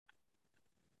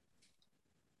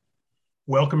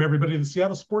Welcome, everybody, to the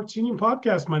Seattle Sports Union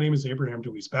podcast. My name is Abraham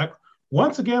Dewey's back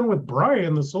once again with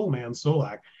Brian, the Soul Man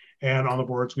Solak. And on the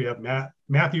boards, we have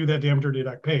Matthew, that damn dirty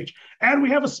duck Page. And we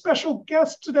have a special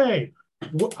guest today,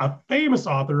 a famous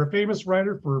author, a famous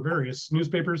writer for various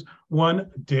newspapers,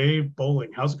 one Dave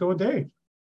Boling. How's it going, Dave?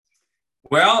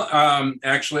 Well,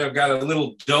 actually, I've got a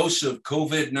little dose of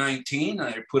COVID-19.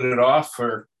 I put it off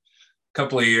for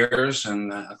couple of years,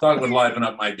 and I thought it would liven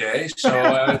up my day. So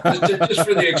just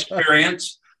for the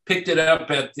experience, picked it up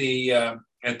at the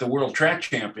World Track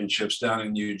Championships down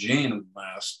in Eugene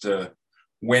last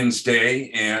Wednesday,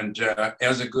 and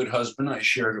as a good husband, I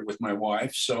shared it with my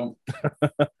wife. So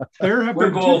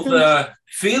we're both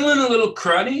feeling a little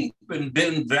cruddy, been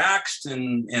vaxxed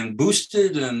and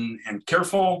boosted and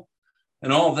careful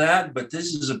and all that, but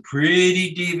this is a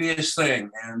pretty devious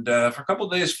thing. And for a couple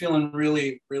of days, feeling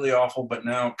really, really awful, but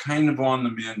now kind of on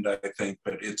the mend, I think.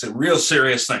 But it's a real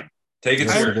serious thing. Take it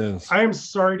serious. I am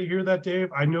sorry to hear that, Dave.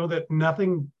 I know that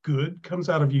nothing good comes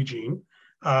out of Eugene.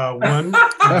 Matthew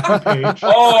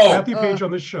Page on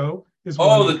this show is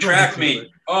the track meet.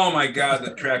 Oh my God,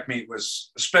 the track meet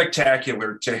was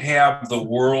spectacular. To have the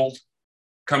world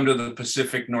come to the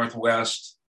Pacific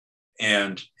Northwest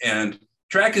and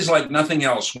track is like nothing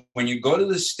else. When you go to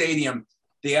the stadium,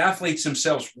 the athletes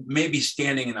themselves may be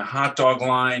standing in a hot dog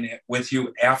line with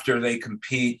you after they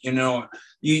compete. You know,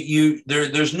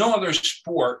 there's no other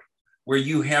sport where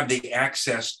you have the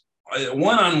access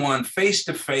one-on-one,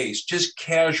 face-to-face, just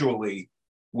casually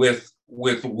with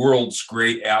world's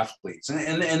great athletes.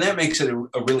 And that makes it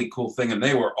a really cool thing. And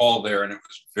they were all there, and it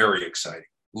was very exciting.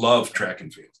 Love track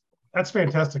and field. That's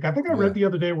fantastic. I think I read the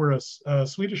other day where a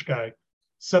Swedish guy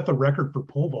set the record for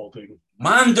pole vaulting.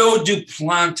 Mondo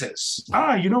Duplantis.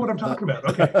 You know what I'm talking about.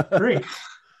 Okay, great.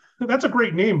 That's a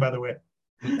great name, by the way.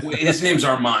 His name's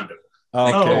Armando.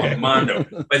 Okay. Armando.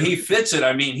 But he fits it.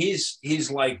 I mean, he's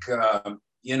like,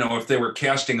 if they were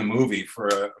casting a movie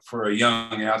for a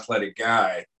young athletic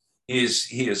guy, he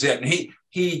is it. And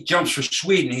he jumps for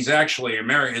Sweden. He's actually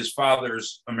his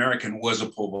father's American was a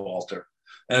pole vaulter,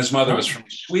 and his mother was from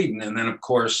Sweden. And then, of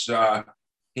course,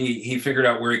 he figured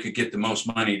out where he could get the most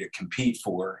money to compete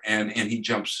for, and he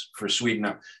jumps for Sweden.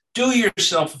 Now, do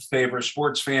yourself a favor,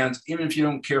 sports fans, even if you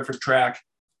don't care for track,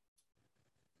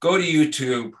 go to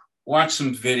YouTube, watch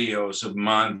some videos of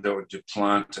Mondo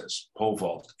Duplantis pole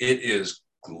vault. It is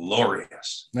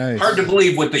glorious. Nice. Hard to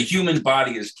believe what the human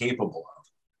body is capable of,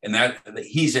 and that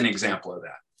he's an example of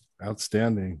that.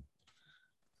 Outstanding.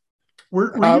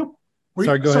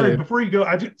 Sorry, go ahead. Before you go,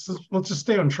 let's just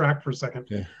stay on track for a second.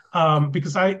 Okay.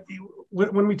 Because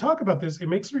when we talk about this, it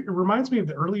reminds me of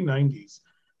the early 90s,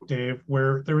 Dave,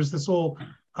 where there was this whole,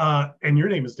 and your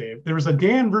name is Dave, there was a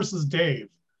Dan versus Dave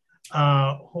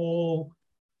I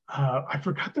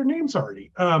forgot their names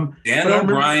already. Dan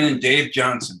O'Brien and Dave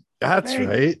Johnson. That's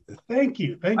right. Thank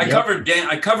you.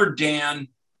 I covered Dan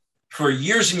for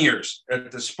years and years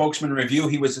at the Spokesman Review.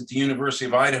 He was at the University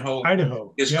of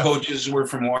Idaho. His coaches were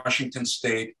from Washington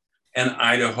State and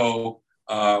Idaho.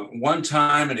 One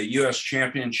time at a U.S.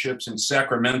 Championships in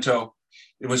Sacramento,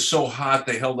 it was so hot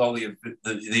they held all the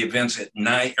events at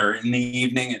night or in the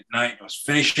evening at night. I was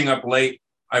finishing up late.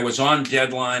 I was on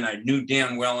deadline. I knew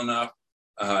Dan well enough.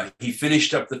 He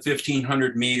finished up the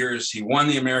 1,500 meters. He won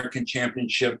the American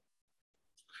Championship,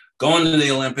 going to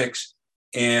the Olympics,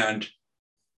 and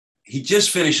he just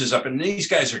finishes up. And these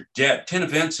guys are dead. 10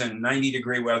 events in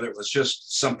 90-degree weather. It was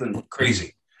just something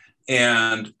crazy.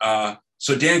 And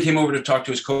so Dan came over to talk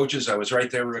to his coaches. I was right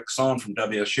there, Rick Sloan from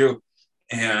WSU.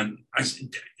 And I said,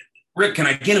 Rick, can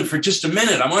I get him for just a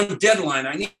minute? I'm on deadline.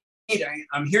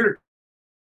 I'm here to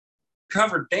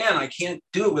cover Dan. I can't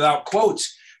do it without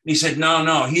quotes. And he said,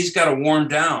 no, he's got to warm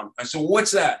down. I said, well,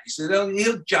 what's that? He said,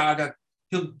 he'll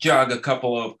jog a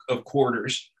couple of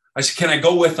quarters. I said, can I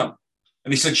go with him?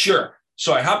 And he said, sure.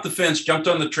 So I hopped the fence, jumped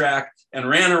on the track, and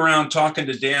ran around talking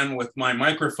to Dan with my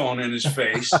microphone in his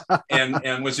face,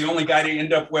 and was the only guy to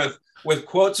end up with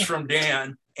quotes from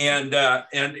Dan. And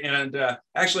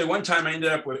actually, one time I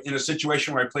ended up in a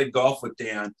situation where I played golf with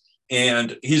Dan,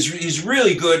 and he's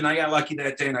really good. And I got lucky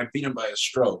that day, and I beat him by a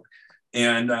stroke.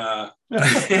 And I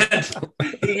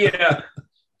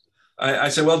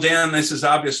said, well, Dan, this is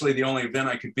obviously the only event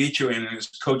I could beat you in. And his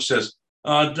coach says,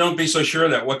 don't be so sure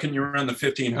of that. What can you run the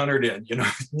 1,500 in?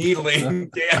 Needling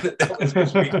Dan. That was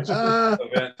his weakest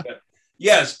event.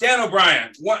 Yes, Dan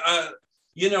O'Brien.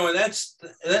 And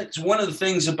that's one of the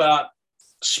things about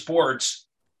sports.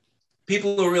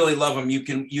 People who really love them, you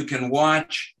can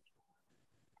watch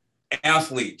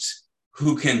athletes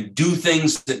who can do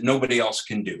things that nobody else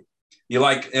can do.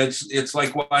 It's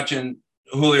like watching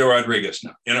Julio Rodriguez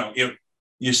now.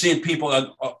 You're seeing people,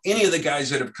 any of the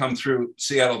guys that have come through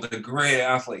Seattle, the great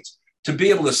athletes, to be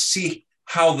able to see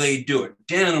how they do it.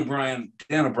 Dan O'Brien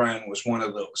was one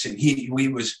of those, and he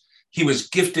was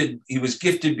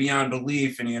gifted beyond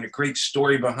belief, and he had a great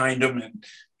story behind him,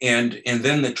 and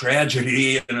then the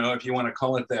tragedy, if you want to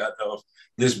call it that, of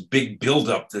this big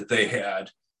buildup that they had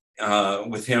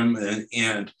with him,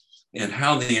 and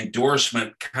how the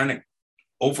endorsement kind of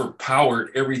overpowered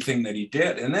everything that he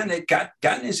did. And then it got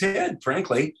in his head,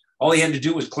 frankly. All he had to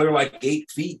do was clear like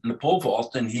 8 feet in the pole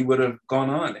vault, and he would have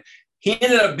gone on. He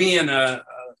ended up being an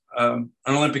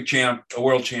Olympic champ, a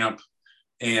world champ,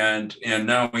 and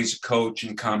now he's a coach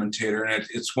and commentator, and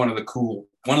it's one of the cool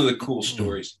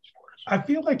stories. I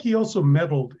feel like he also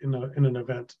medaled in an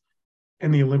event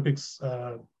in the Olympics.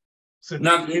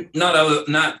 Not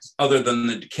other than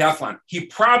the decathlon. He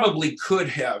probably could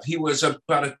have. He was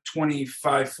about a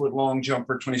 25-foot long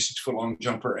jumper, 26-foot long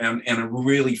jumper, and a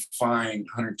really fine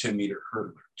 110-meter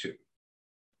hurdler too.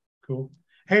 Cool.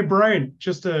 Hey, Brian,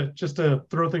 just to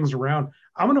throw things around,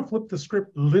 I'm going to flip the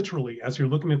script literally as you're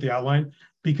looking at the outline,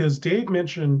 because Dave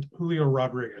mentioned Julio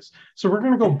Rodriguez. So we're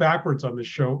going to go backwards on this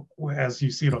show as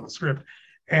you see it on the script.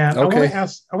 And okay.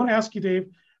 I want to ask you, Dave,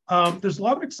 there's a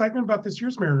lot of excitement about this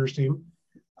year's Mariners team.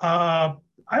 I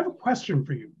have a question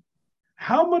for you.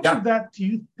 How much of that do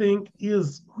you think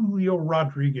is Julio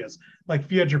Rodriguez? Like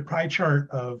if you had your pie chart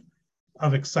of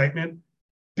excitement,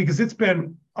 because it's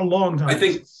been a long time.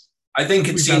 I think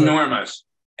it's enormous.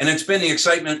 And it's been the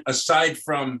excitement aside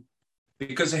from,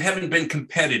 because they haven't been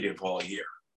competitive all year.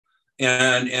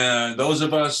 And those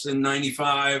of us in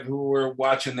 95 who were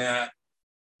watching that,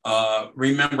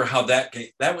 remember how that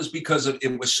was because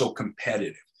it was so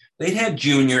competitive. They'd had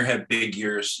Junior had big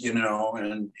years,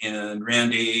 and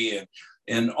Randy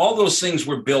and all those things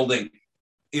were building.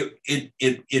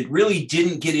 It really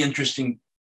didn't get interesting,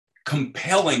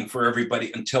 compelling for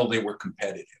everybody until they were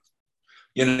competitive.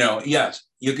 Yes,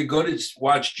 you could go to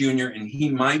watch Junior and he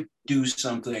might do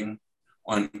something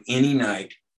on any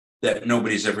night that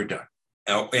nobody's ever done,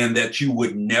 and that you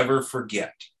would never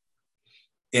forget.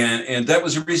 And that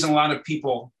was the reason a lot of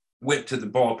people went to the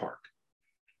ballpark.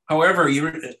 However,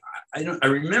 I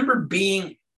remember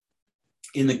being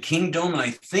in the Kingdome, and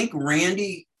I think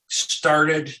Randy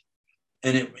started,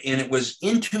 and it was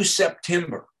into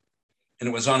September, and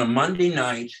it was on a Monday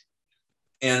night,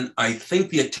 and I think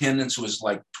the attendance was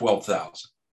like 12,000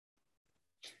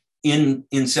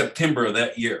 in September of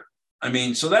that year. I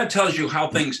mean, so that tells you how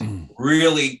things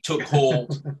really took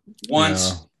hold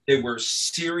once they were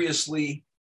seriously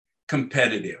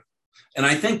competitive. And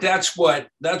I think that's what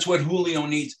Julio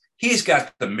needs. He's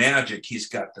got the magic, he's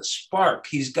got the spark,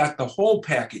 he's got the whole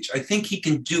package. I think he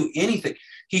can do anything.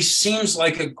 He seems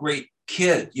like a great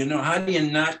kid. How do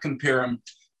you not compare him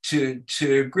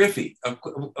to Griffey?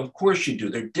 Of course you do.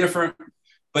 They're different,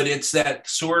 but it's that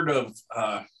sort of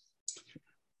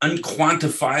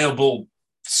unquantifiable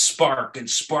spark and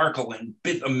sparkle and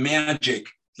bit of magic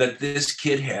that this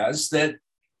kid has that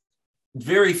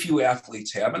very few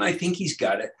athletes have. And I think he's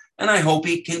got it. And I hope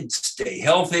he can stay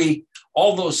healthy,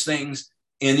 all those things.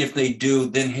 And if they do,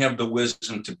 then have the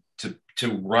wisdom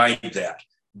to ride that,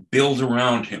 build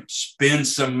around him, spend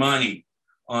some money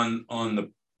on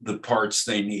the parts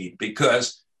they need,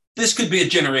 because this could be a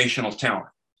generational talent,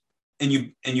 and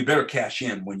you better cash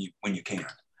in when you can.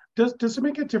 Does it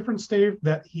make a difference, Dave,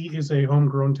 that he is a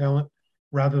homegrown talent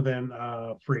rather than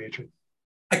free agent?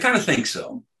 I kind of think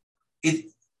so.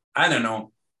 I don't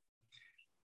know.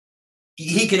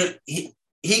 He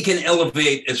can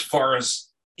elevate as far as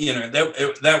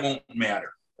that won't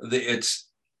matter.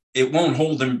 It won't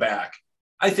hold him back.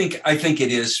 I think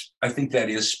it is. I think that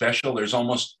is special. There's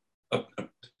almost a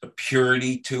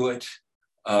purity to it.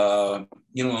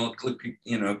 Look,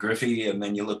 Griffey, and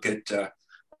then you look at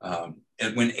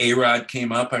when A-Rod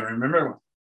came up.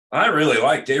 I really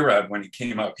liked A-Rod when he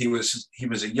came up. He was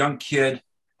a young kid.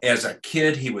 As a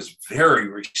kid, he was very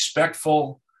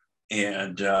respectful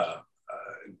and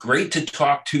great to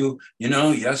talk to.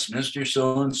 Yes, Mr.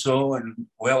 So-and-so, and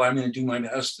well, I'm going to do my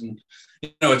best. And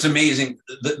it's amazing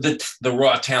the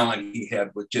raw talent he had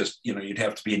with just you'd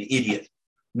have to be an idiot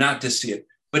not to see it.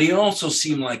 But he also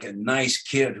seemed like a nice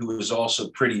kid who was also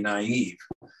pretty naive.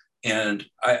 And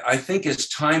I think as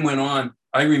time went on,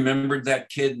 I remembered that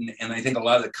kid. And I think a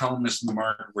lot of the columnists in the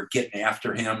market were getting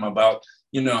after him about,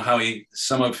 how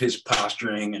some of his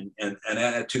posturing and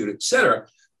attitude, et cetera,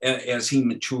 as he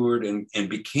matured and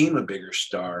became a bigger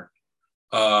star.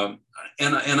 And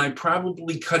I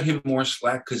probably cut him more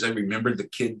slack because I remembered the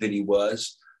kid that he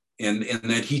was and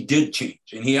that he did change.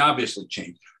 And he obviously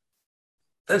changed.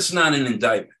 That's not an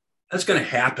indictment. that's going to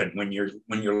happen when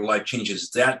your life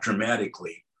changes that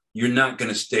dramatically. You're not going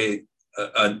to stay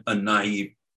a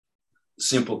naive,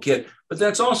 simple kid. But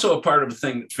that's also a part of the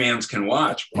thing that fans can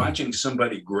watch. Watching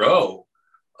somebody grow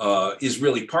is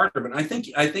really part of it. And I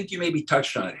think you maybe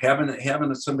touched on it.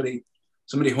 Having somebody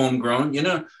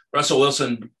homegrown. Russell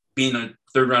Wilson being a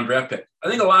third-round draft pick. I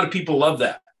think a lot of people love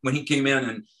that when he came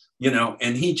in,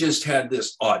 and he just had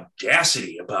this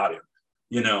audacity about him.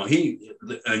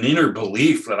 An inner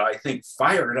belief that I think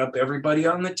fired up everybody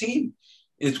on the team.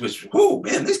 It was, oh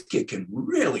man, this kid can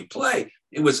really play.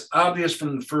 It was obvious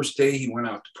from the first day he went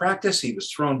out to practice. He was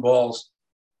throwing balls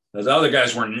that the other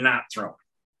guys were not throwing.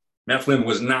 Matt Flynn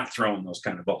was not throwing those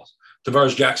kind of balls.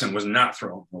 Tavares Jackson was not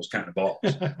throwing those kind of balls.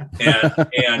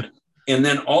 And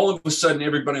then all of a sudden,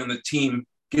 everybody on the team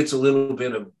gets a little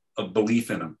bit of belief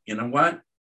in him. You know what?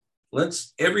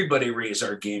 Let's everybody raise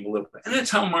our game a little bit. And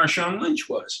that's how Marshawn Lynch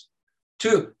was,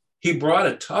 too. He brought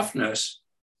a toughness.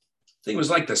 I think it was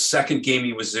like the second game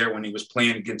he was there when he was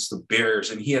playing against the Bears.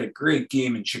 And he had a great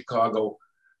game in Chicago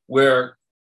where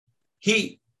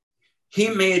he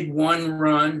made one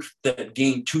run that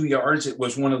gained 2 yards. It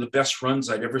was one of the best runs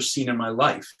I'd ever seen in my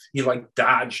life. He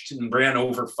dodged and ran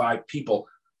over 5 people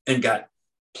and got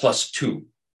 +2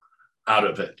 out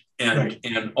of it.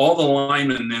 And all the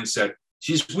linemen then said,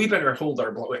 geez, we better hold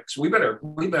our blocks. We better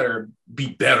be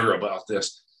better about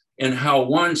this. And how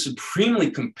one supremely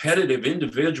competitive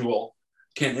individual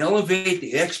can elevate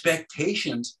the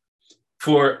expectations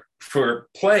for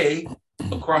play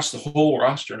across the whole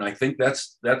roster. And I think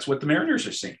that's what the Mariners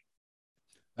are seeing.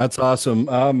 That's awesome.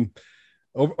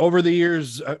 Over the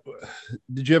years,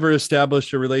 did you ever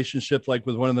establish a relationship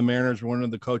with one of the Mariners or one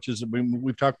of the coaches?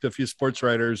 We've talked to a few sports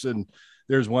writers, and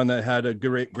there's one that had a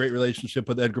great relationship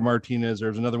with Edgar Martinez.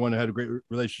 There's another one that had a great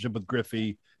relationship with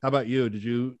Griffey. How about you? Did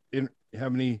you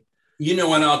have any? You know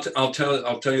what? I'll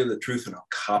tell you the truth, and I'll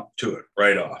cop to it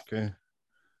right off. Okay.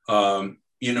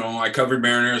 I covered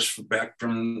Mariners back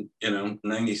from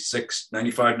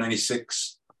 95,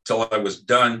 96 till I was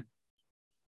done.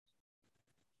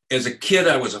 As a kid,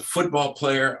 I was a football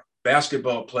player,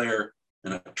 basketball player,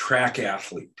 and a track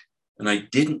athlete, and I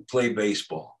didn't play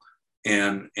baseball.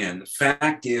 And the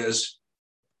fact is,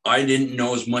 I didn't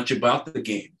know as much about the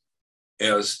game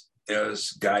as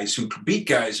guys who beat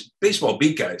guys. Baseball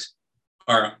beat guys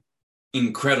are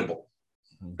incredible.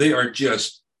 They are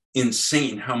just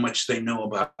insane how much they know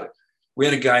about it. We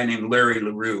had a guy named Larry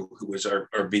LaRue who was our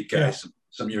beat guy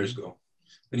some years ago,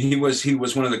 and he was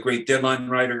one of the great deadline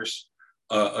writers.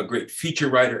 A great feature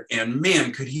writer, and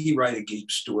man, could he write a game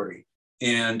story.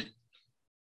 And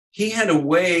he had a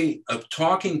way of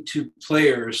talking to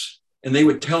players, and they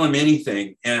would tell him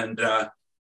anything. And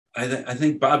I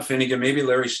think Bob Finnegan, maybe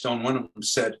Larry Stone, one of them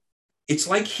said, it's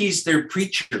like he's their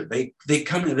preacher. They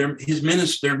come to their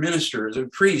minister, their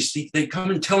priest. They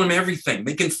come and tell him everything.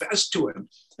 They confess to him.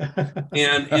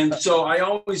 and so I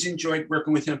always enjoyed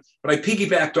working with him, but I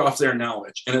piggybacked off their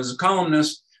knowledge. And as a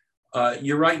columnist,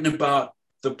 you're writing about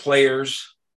the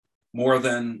players more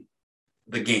than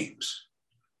the games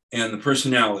and the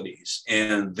personalities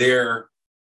and the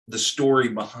story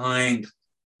behind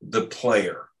the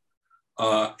player.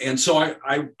 And so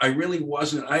I really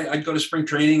wasn't, I'd go to spring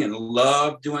training and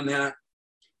love doing that,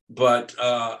 but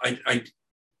I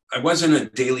wasn't a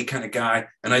daily kind of guy,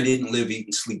 and I didn't live, eat,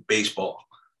 and sleep baseball.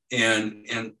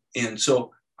 And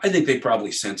so I think they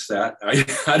probably sensed that.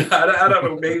 I don't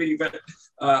know, maybe, but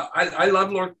I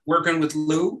love working with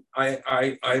Lou.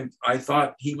 I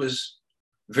thought he was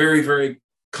very, very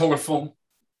colorful,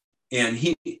 and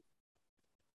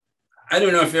I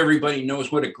don't know if everybody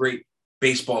knows what a great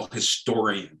baseball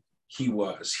historian he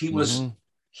was. He was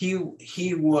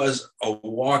he was a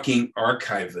walking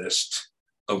archivist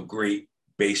of great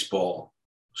baseball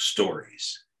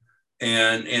stories.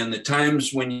 And the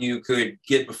times when you could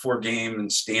get before game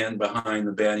and stand behind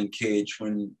the batting cage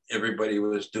when everybody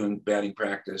was doing batting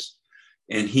practice,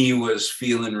 and he was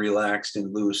feeling relaxed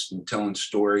and loose and telling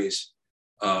stories.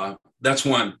 That's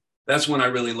one I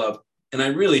really loved. And I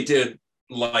really did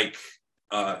like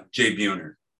Jay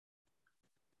Buhner.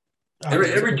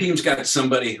 Every team's got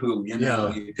somebody who,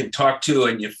 you can talk to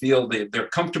and you feel they're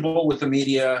comfortable with the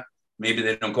media. Maybe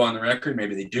they don't go on the record.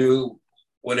 Maybe they do,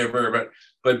 whatever.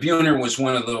 But Buhner was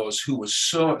one of those who was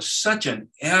such an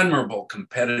admirable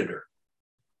competitor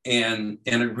and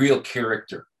a real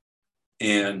character,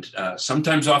 and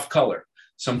sometimes off color,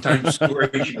 sometimes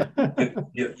stories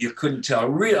you couldn't tell.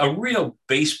 A real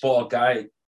baseball guy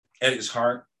at his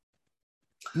heart.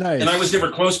 Nice. And I was never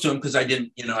close to him because I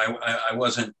didn't, I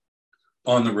wasn't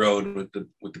on the road with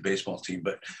the baseball team.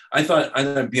 But I thought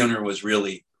Buhner was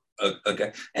really, a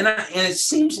guy. And it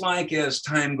seems like as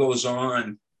time goes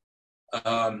on,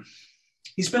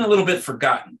 he's been a little bit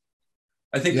forgotten.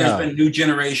 I think there's been new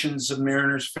generations of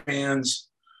Mariners fans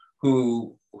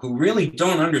who really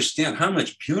don't understand how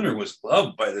much Buhner was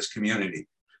loved by this community.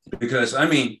 Because, I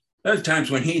mean, there are times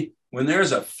when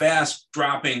there's a fast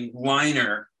dropping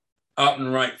liner out in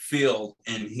right field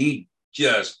and he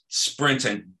just sprints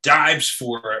and dives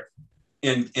for it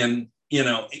and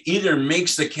either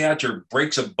makes the catch or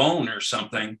breaks a bone or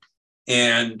something.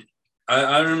 And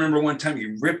I remember one time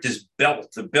he ripped his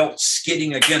belt, the belt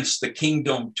skidding against the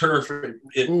Kingdom turf.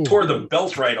 It tore the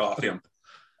belt right off him.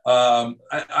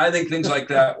 I think things like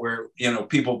that where,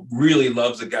 people really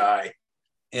love the guy.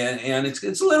 And it's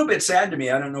a little bit sad to me.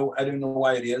 I don't know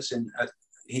why it is. And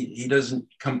he doesn't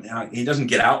come out. He doesn't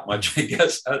get out much, I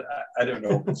guess. I don't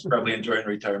know. He's probably enjoying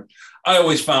retirement. I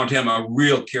always found him a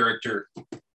real character.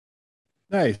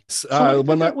 Nice. So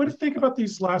what do you think about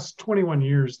these last 21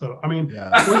 years, though? I mean,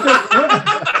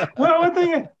 one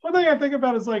thing I think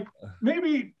about is like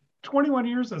maybe 21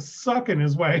 years is sucking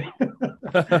his way.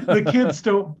 The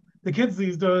kids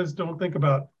these days don't think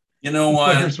about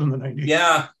players from the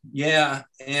 90s. Yeah.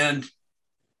 And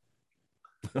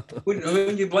who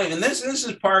do you blame? And this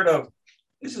is part of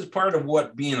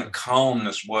what being a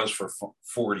columnist was for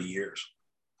 40 years.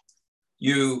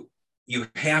 You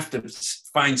have to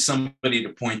find somebody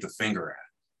to point the finger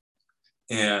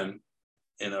at. And,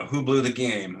 who blew the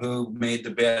game, who made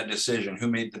the bad decision, who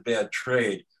made the bad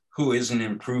trade, who isn't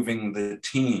improving the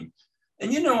team.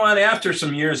 And you know what? After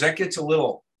some years, that gets a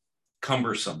little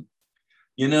cumbersome,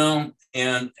 and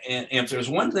if there's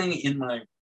one thing in my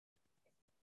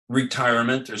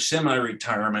retirement or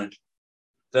semi-retirement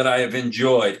that I have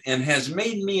enjoyed and has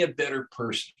made me a better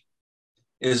person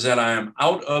is that I am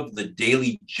out of the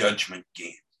daily judgment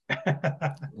game.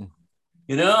 I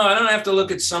don't have to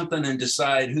look at something and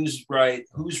decide who's right,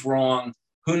 who's wrong,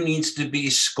 who needs to be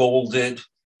scolded,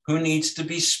 who needs to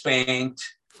be spanked.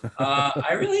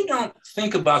 I really don't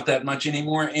think about that much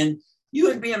anymore. And you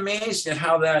would be amazed at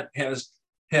how that has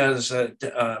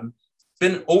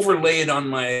been overlaid on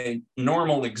my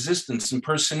normal existence and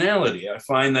personality. I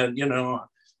find that,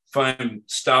 if I'm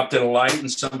stopped at a light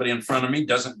and somebody in front of me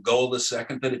doesn't go the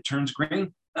second that it turns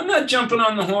green, I'm not jumping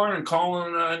on the horn and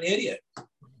calling an idiot.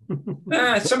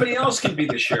 Somebody else can be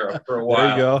the sheriff for a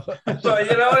while. There you go. So,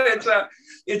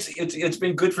 it's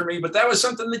been good for me, but that was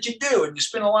something that you do. And you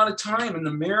spend a lot of time, and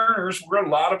the Mariners were a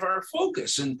lot of our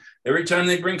focus. And every time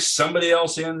they bring somebody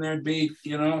else in, there'd be,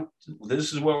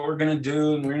 this is what we're going to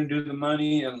do, and we're going to do the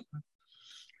money and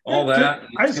all that.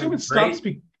 I assume it stops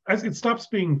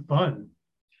being fun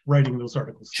writing those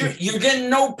articles. Sure, you're getting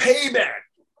no payback.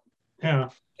 Yeah.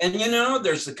 And,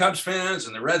 there's the Cubs fans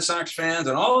and the Red Sox fans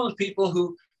and all those people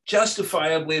who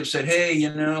justifiably have said, hey,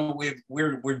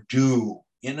 we're due.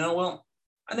 Well,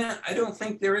 I don't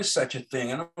think there is such a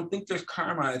thing. I don't think there's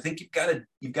karma. I think you've got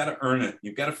to earn it.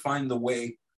 You've got to find the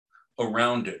way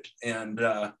around it. And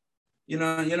you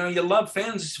love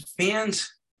fans.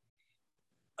 Fans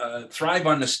thrive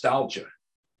on nostalgia.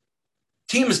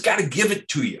 Team has got to give it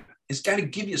to you. It's got to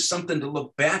give you something to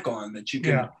look back on that you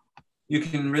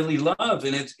can really love.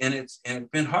 And it's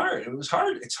been hard. It was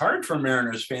hard. It's hard for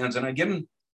Mariners fans, and I give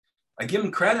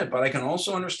them credit, but I can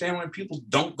also understand why people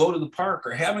don't go to the park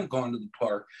or haven't gone to the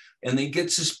park, and they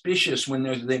get suspicious when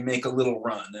they make a little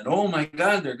run. And, oh my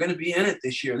God, they're going to be in it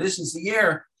this year. This is the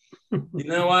year. You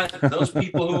know what? Those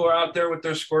people who are out there with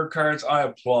their scorecards, I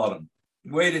applaud them.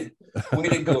 Way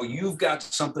to go. You've got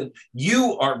something.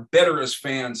 You are better as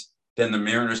fans than the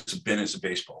Mariners have been as a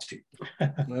baseball team.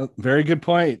 Well, very good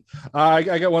point.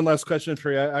 I got one last question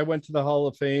for you. I went to the Hall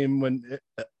of Fame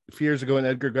a few years ago when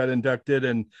Edgar got inducted,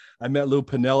 and I met Lou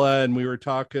Piniella, and we were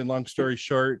talking. Long story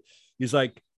short, he's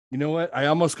like, you know what? I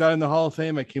almost got in the Hall of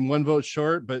Fame. I came one vote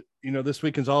short, but this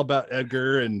weekend's all about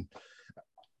Edgar. And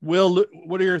Will,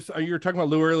 what are you were talking about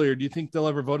Lou earlier? Do you think they'll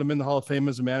ever vote him in the Hall of Fame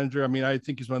as a manager? I mean, I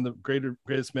think he's one of the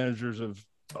greatest managers of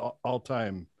all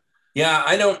time. Yeah,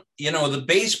 I don't, the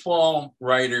baseball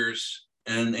writers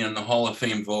and the Hall of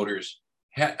Fame voters,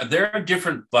 they're a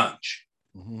different bunch.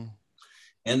 Mm-hmm.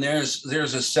 And there's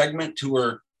a segment who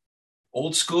are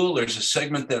old school. There's a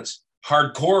segment that's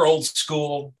hardcore old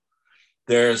school.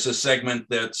 There's a segment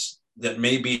that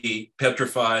may be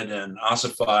petrified and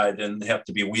ossified and have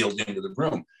to be wheeled into the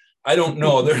room. I don't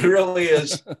know. There really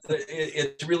is.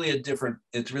 It's really a different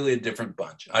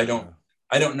bunch. I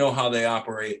don't know how they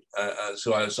operate,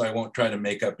 so I won't try to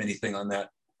make up anything on that.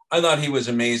 I thought he was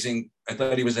amazing. I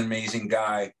thought he was an amazing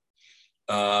guy.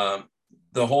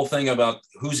 The whole thing about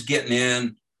who's getting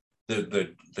in,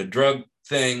 the drug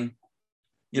thing,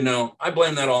 I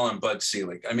blame that all on Bud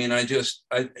Selig. I mean, it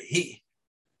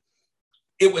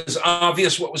was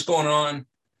obvious what was going on.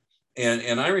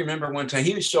 And I remember one time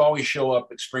he used to always show up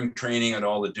at spring training at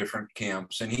all the different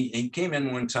camps. And he came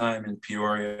in one time in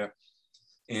Peoria,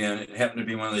 and it happened to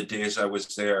be one of the days I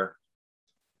was there.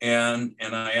 And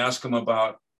I asked him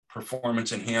about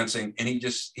performance enhancing, and he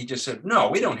just said, "No,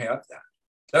 we don't have that.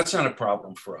 That's not a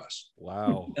problem for us."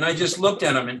 Wow. And I just looked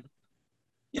at him, and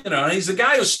he's the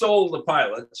guy who stole the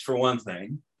pilots, for one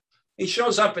thing. He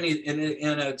shows up and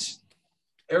it's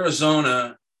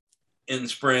Arizona in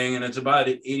spring, and it's about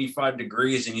 85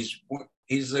 degrees, and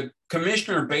he's the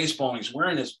commissioner of baseball, and he's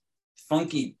wearing this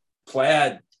funky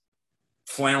plaid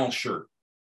flannel shirt.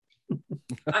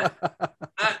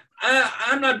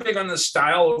 I'm not big on the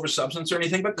style over substance or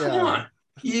anything, but come on.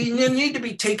 You need to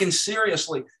be taken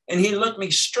seriously. And he looked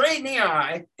me straight in the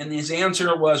eye, and his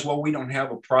answer was, "Well, we don't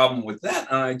have a problem with that."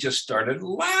 And I just started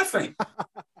laughing.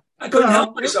 I couldn't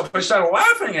help myself. I started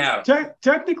laughing at him.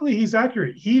 Technically, he's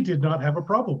accurate. He did not have a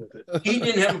problem with it. He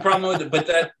didn't have a problem with it. But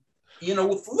that,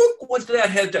 look what that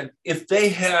had done. If they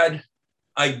had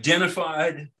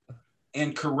identified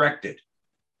and corrected,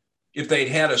 if they'd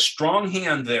had a strong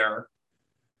hand there,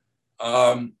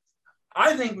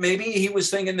 I think maybe he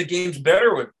was thinking the game's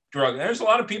better with drugs. There's a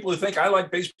lot of people who think I like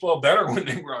baseball better when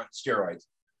they were on steroids.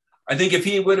 I think if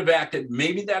he would have acted,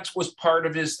 maybe that was part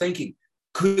of his thinking.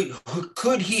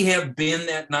 Could he have been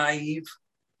that naive?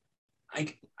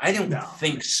 I don't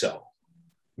think so.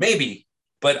 Maybe,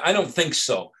 but I don't think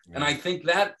so. Yeah. And I think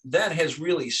that has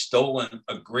really stolen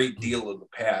a great deal of the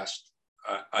past,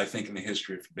 I think, in the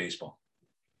history of baseball.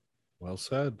 Well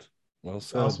said. Well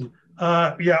said. Awesome.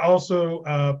 Also,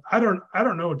 I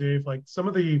don't know, Dave, like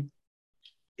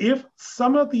if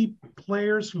some of the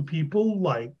players who people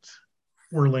liked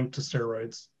were linked to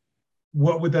steroids,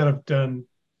 what would that have done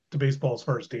to baseball as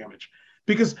far as damage?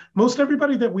 Because most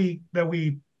everybody that we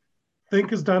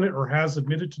think has done it or has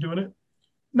admitted to doing it,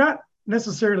 not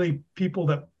necessarily people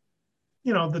that,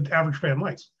 the average fan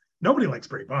likes. Nobody likes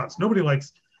Barry Bonds. Nobody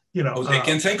likes, Jose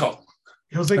Canseco.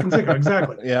 Jose Canseco,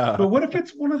 exactly. Yeah. But what if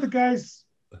it's one of the guys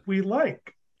we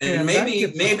like? And maybe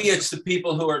it's the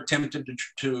people who are tempted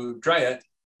to try it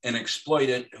and exploit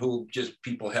it, who just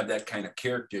people have that kind of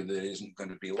character that isn't going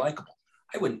to be likable.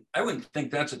 I wouldn't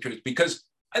think that's the truth, because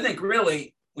I think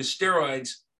really with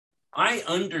steroids, I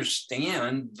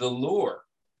understand the lure,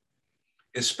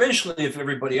 especially if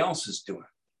everybody else is doing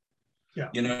it.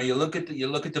 Yeah. You look at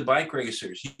the bike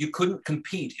racers. You couldn't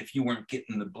compete if you weren't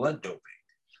getting the blood doping.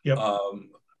 Yep.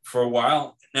 For a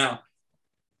while. Now,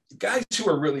 the guys who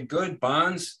are really good,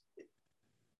 Bonds,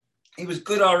 he was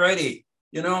good already.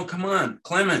 Come on,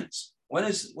 Clemens. Why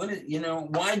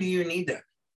do you need that?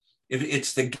 If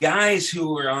it's the guys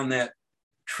who are on that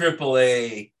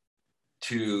AAA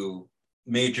to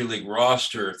major league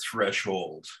roster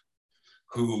threshold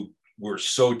who were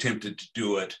so tempted to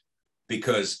do it,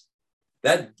 because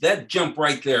that jump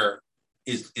right there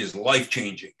is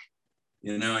life-changing.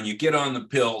 And you get on the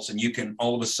pills and you can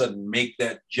all of a sudden make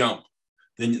that jump,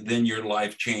 then your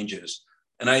life changes.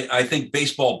 And I think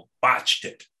baseball botched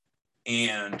it.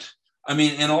 And I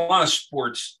mean, and a lot of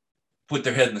sports put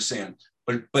their head in the sand,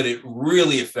 but it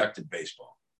really affected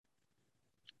baseball.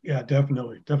 Yeah,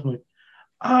 definitely.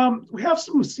 We have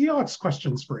some Seahawks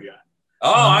questions for you.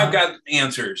 Oh, I've got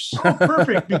answers. Oh,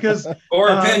 perfect, because or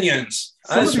opinions.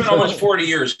 I spent almost 40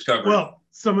 years covering. Well,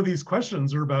 some of these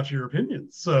questions are about your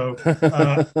opinions. So,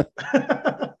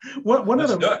 one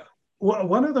of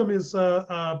them is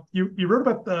you wrote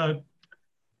about the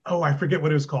I forget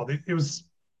what it was called. It was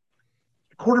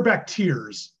quarterback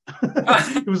tears.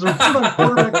 It was a report on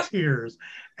quarterback tears.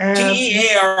 And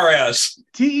TEARS.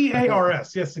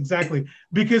 TEARS, yes, exactly.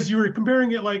 Because you were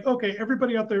comparing it like, okay,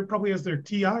 everybody out there probably has their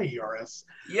TIERS.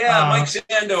 Yeah, Mike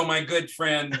Sando, my good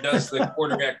friend, does the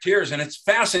quarterback tears, and it's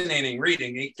fascinating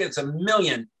reading. He gets a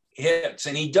million hits,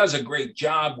 and he does a great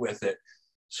job with it.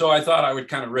 So I thought I would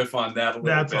kind of riff on that a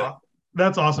little bit.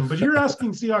 That's awesome. But you're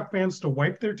asking Seahawks fans to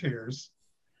wipe their tears,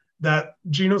 that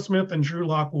Geno Smith and Drew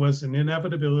Lock was an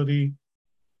inevitability.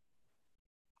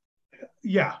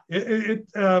 Yeah, it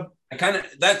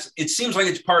seems like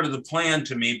it's part of the plan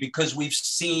to me, because we've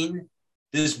seen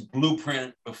this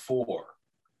blueprint before.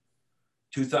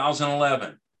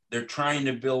 2011, they're trying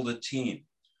to build a team.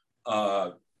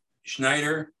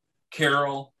 Schneider,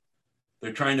 Carroll,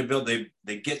 they're trying to build.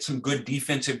 They get some good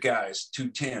defensive guys.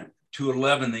 2010,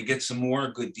 2011, they get some more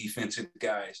good defensive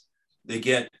guys. They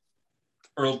get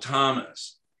Earl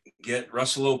Thomas, get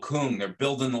Russell Okung. They're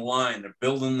building the line. They're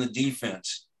building the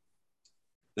defense.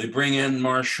 They bring in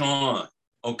Marshawn.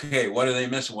 Okay, what are they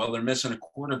missing? Well, they're missing a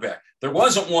quarterback. There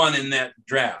wasn't one in that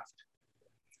draft.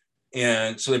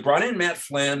 And so they brought in Matt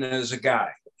Flynn as a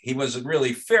guy. He was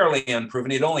really fairly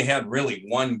unproven. He'd only had really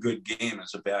one good game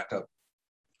as a backup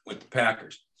with the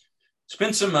Packers.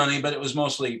 Spent some money, but it was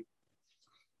mostly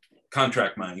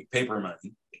contract money, paper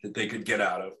money that they could get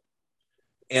out of.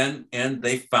 And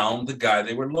they found the guy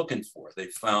they were looking for. They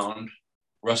found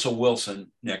Russell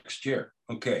Wilson next year.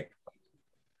 Okay.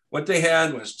 What they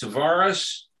had was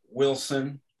Tavares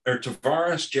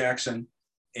Jackson,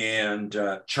 and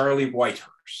Charlie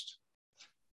Whitehurst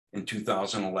in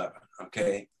 2011.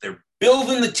 Okay. They're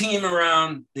building the team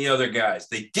around the other guys.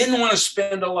 They didn't want to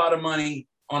spend a lot of money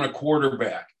on a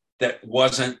quarterback that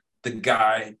wasn't the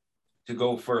guy to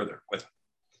go further with.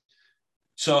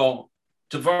 So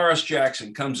Tavares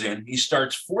Jackson comes in. He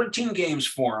starts 14 games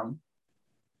for them.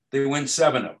 They win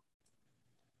 7 of them.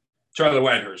 Charlie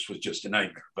Whitehurst was just a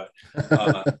nightmare, but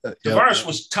Tavares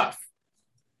was tough.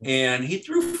 And he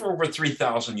threw for over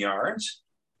 3,000 yards.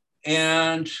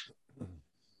 And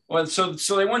so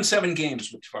they won 7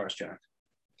 games with Tavares Jackson.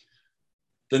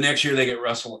 The next year they get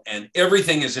Russell, and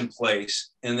everything is in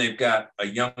place, and they've got a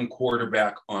young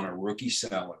quarterback on a rookie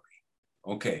salary.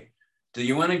 Okay. Do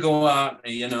you want to go out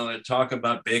and, talk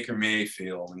about Baker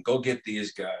Mayfield and go get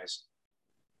these guys?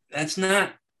 That's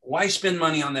not, why spend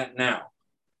money on that now?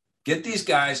 Get these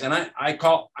guys. And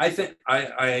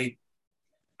I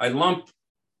lump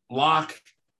Locke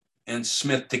and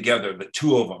Smith together, the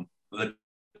two of them, the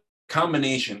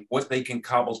combination, what they can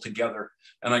cobble together.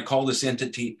 And I call this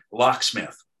entity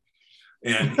Locksmith.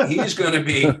 And he's going to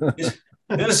be,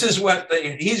 this is what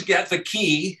he's got the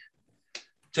key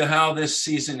to how this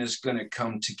season is going to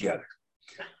come together.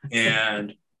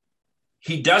 And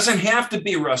he doesn't have to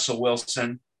be Russell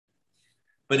Wilson,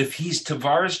 but if he's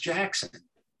Tavares Jackson,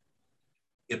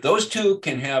 if those two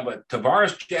can have a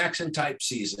Tavares Jackson type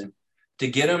season to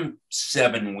get them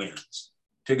 7 wins,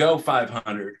 to go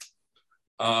 500,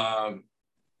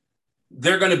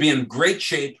 they're going to be in great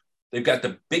shape. They've got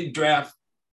the big draft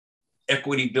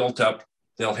equity built up.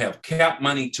 They'll have cap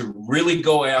money to really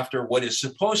go after what is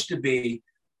supposed to be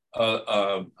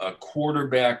a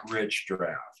quarterback-rich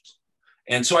draft.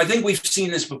 And so I think we've seen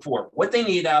this before. What they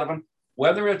need out of them,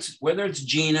 whether it's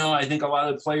Geno, I think a lot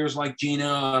of the players like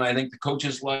Geno, and I think the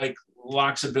coaches like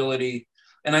Locke's ability,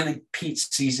 and I think Pete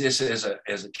sees this as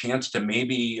a chance to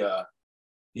maybe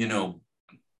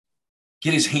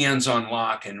get his hands on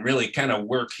Locke and really kind of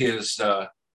work his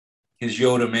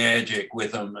Yoda magic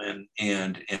with him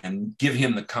and give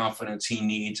him the confidence he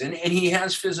needs. And he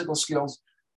has physical skills.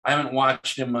 I haven't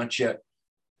watched him much yet,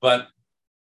 but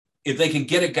if they can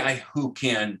get a guy who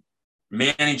can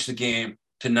manage the game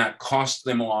to not cost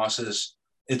them losses,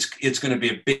 it's going to be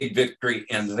a big victory.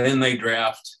 And then they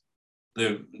draft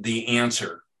the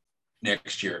answer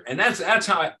next year. And that's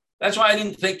why I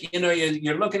didn't think,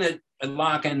 you're looking at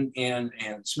Locke and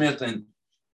Smith. And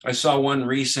I saw one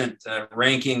recent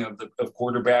ranking of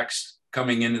quarterbacks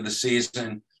coming into the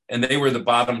season, and they were the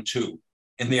bottom 2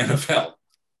 in the NFL.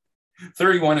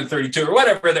 31 and 32 or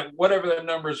whatever the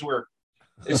numbers were.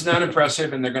 It's not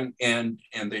impressive, and they're going and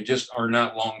they just are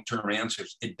not long-term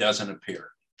answers. It doesn't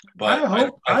appear,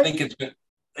 but I think it's been,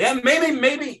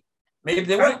 maybe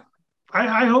they will.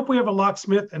 I hope we have a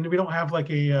Locksmith and we don't have like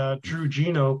a Drew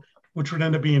Geno, which would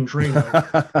end up being Drano,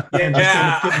 and just end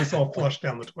up getting us all flushed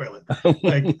down the toilet.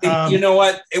 You know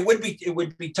what? It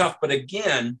would be tough, but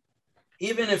again,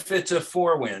 even if it's a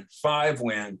 4-win,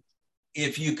 5-win,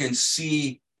 if you can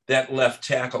see that left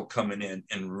tackle coming in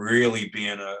and really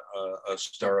being a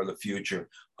star of the future.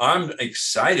 I'm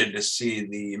excited to see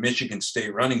the Michigan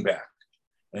State running back.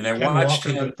 And I watched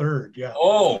him the third, yeah.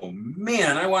 Oh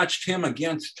man, I watched him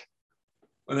against,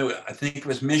 I think it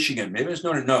was Michigan. Maybe it was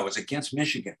it was against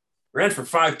Michigan. Ran for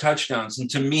 5 touchdowns, and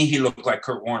to me, he looked like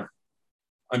Kurt Warner.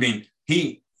 I mean,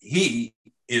 he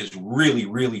is really,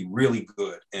 really, really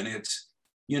good. And it's,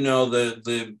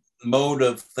 the mode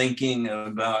of thinking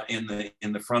about in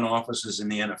the front offices in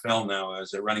the NFL now as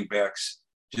the running backs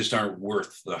just aren't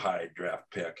worth the high draft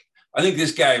pick. I think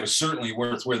this guy was certainly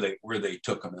worth where they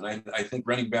took him. And I think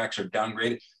running backs are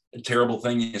downgraded. A terrible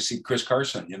thing you see Chris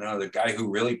Carson, the guy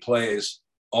who really plays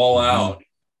all out,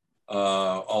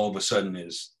 all of a sudden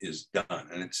is done.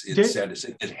 And it's Dave, sad.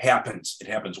 It happens. It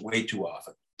happens way too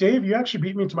often. Dave, you actually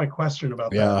beat me to my question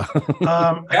about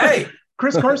that. Hey,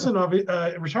 Chris Carson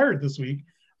retired this week.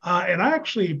 And I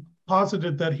actually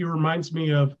posited that he reminds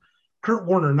me of Kurt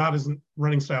Warner, not his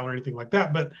running style or anything like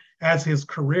that, but as his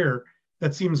career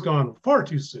that seems gone far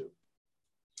too soon.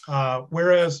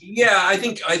 Whereas, I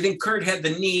think Kurt had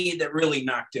the knee that really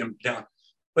knocked him down,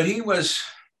 but he was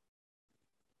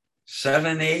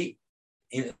 7, 8,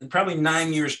 probably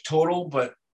 9 years total.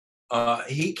 But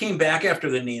He came back after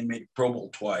the knee and made Pro Bowl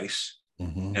twice,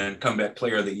 and comeback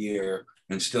player of the year,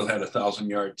 and still had a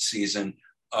 1,000-yard season.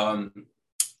 And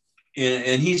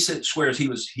he swears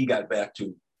he got back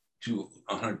to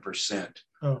 100%.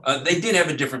 They did have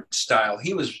a different style.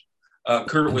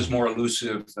 Kurt was more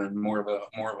elusive and more of a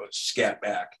scat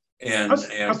back. And I was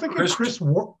thinking Chris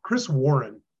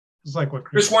Warren is like what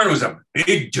Chris Warren was, a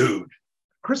big dude.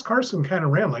 Chris Carson kind of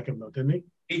ran like him though, didn't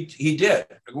he? He did.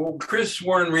 Well, Chris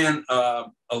Warren ran a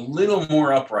little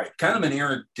more upright, kind of an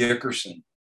Eric Dickerson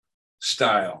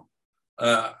style,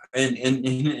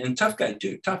 and tough guy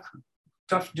too.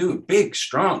 Tough dude, big,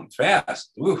 strong,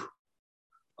 fast. Ooh.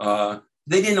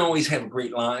 They didn't always have a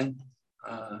great line,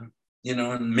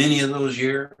 in many of those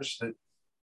years that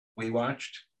we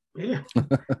watched. Yeah.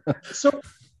 So,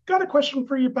 got a question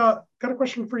for you about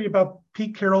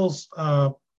Pete Carroll's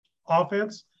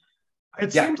offense.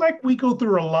 It seems like we go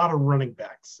through a lot of running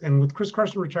backs, and with Chris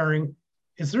Carson retiring,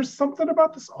 is there something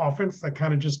about this offense that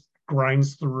kind of just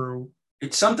grinds through?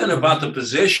 It's something about the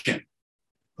position.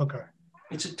 Okay.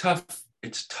 It's tough.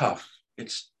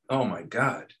 Oh my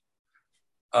God.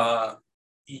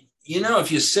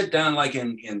 If you sit down like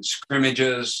in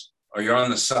scrimmages, or you're on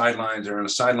the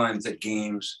sidelines at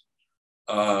games,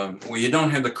 where you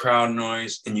don't have the crowd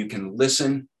noise and you can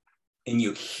listen and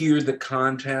you hear the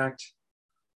contact,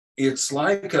 it's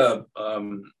like a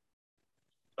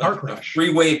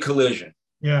freeway collision.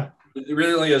 Yeah. It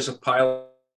really is a pile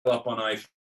up on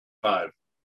I-5.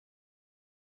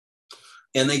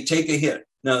 And they take a hit.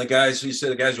 Now, the guys who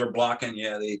are blocking,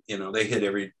 they hit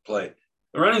every play.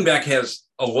 The running back has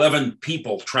 11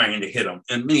 people trying to hit him,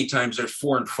 and many times there's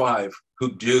 4 and 5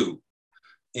 who do.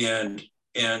 And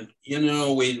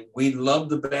we love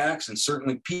the backs, and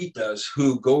certainly Pete does,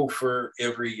 who go for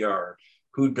every yard,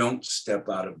 who don't step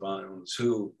out of bounds,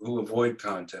 who avoid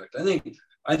contact. I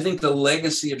think the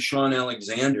legacy of Sean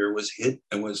Alexander was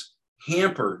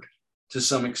hampered to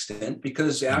some extent,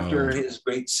 because after his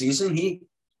great season, he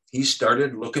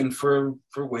started looking for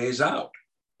ways out,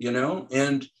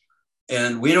 and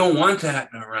we don't want that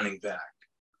in a running back.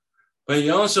 But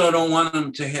you also don't want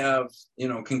them to have,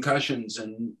 concussions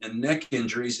and neck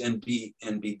injuries and be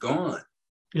gone.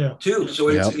 Yeah. Too. So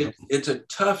it's a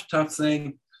tough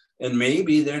thing. And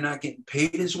maybe they're not getting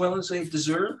paid as well as they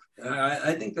deserve.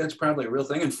 I think that's probably a real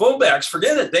thing. And fullbacks,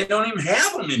 forget it. They don't even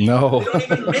have them anymore. No. They don't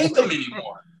even make them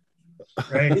anymore.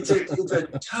 Right. It's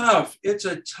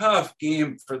a tough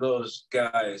game for those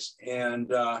guys.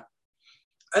 And I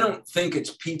don't think it's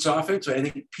Pete's offense. I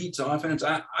think Pete's offense,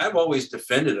 I've always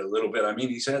defended it a little bit. I mean,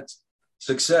 he's had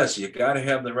success. You got to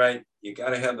have the right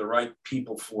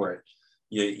people for it.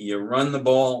 You run the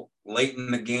ball late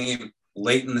in the game,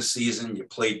 late in the season, you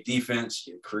play defense,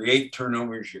 you create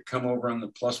turnovers, you come over on the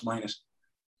plus minus.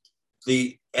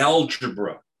 The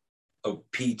algebra of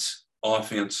Pete's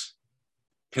offense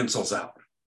pencils out.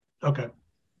 Okay.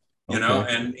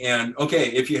 And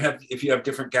if you have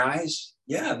different guys,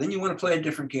 then you want to play a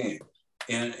different game.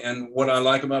 And what I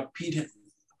like about Pete,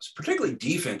 particularly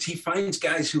defense, he finds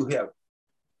guys who have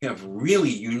really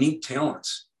unique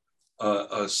talents.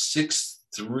 A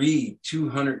 6'3",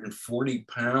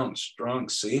 240-pound strong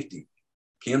safety,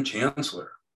 Cam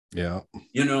Chancellor. Yeah.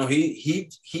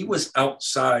 He was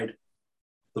outside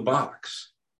the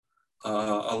box.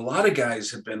 A lot of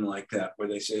guys have been like that, where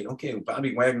they say, okay,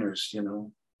 Bobby Wagner's,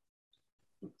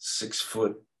 6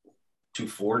 foot,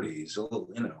 240. He's a little,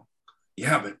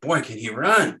 but boy, can he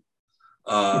run.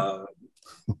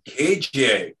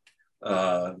 KJ,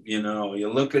 you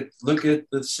look at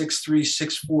the 6'3",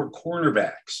 6'4"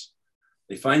 cornerbacks.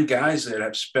 They find guys that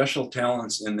have special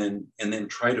talents and then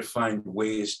try to find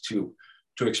ways to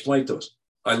exploit those.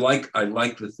 I like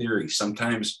the theory.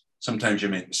 Sometimes you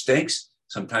make mistakes.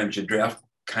 Sometimes you draft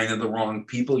kind of the wrong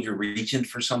people. You're reaching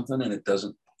for something and it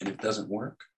doesn't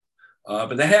work.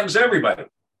 But that happens to everybody.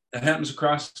 That happens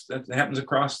across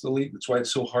the league. That's why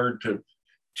it's so hard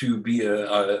to be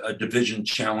a division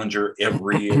challenger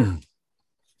every year.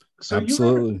 So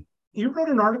absolutely. You wrote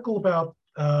an article about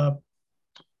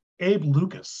Abe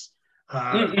Lucas.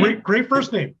 Great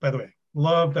first name, by the way.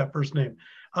 Love that first name.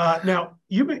 Now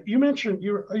you mentioned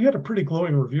you had a pretty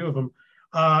glowing review of him.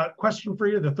 Question for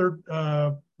you: the third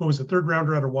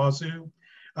rounder out of Wazoo.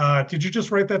 Did you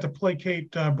just write that to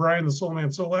placate Brian the Soul Man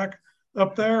Solak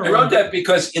up there? I wrote that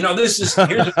because here's a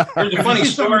funny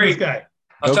story.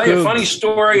 I'll tell you a funny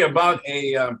story about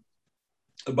a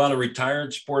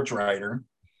retired sports writer,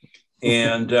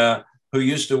 and who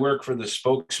used to work for the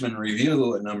Spokesman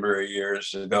Review a number of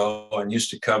years ago, and used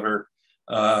to cover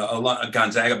a lot of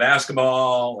Gonzaga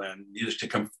basketball, and used to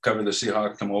cover the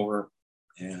Seahawks come over,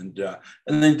 and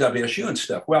then WSU and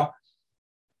stuff. Well,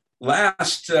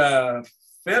 last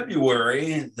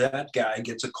February, that guy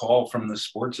gets a call from the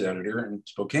sports editor in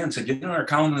Spokane and said, our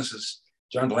columnist is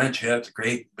John Blanchett,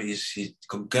 great, but he's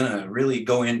going to really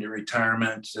go into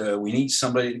retirement. We need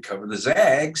somebody to cover the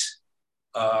Zags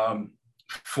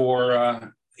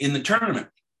for in the tournament.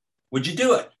 Would you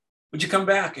do it? Would you come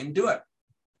back and do it?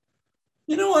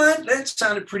 You know what? That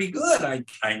sounded pretty good.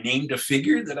 I named a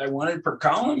figure that I wanted per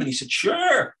column, and he said,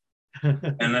 sure.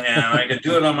 and I could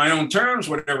do it on my own terms,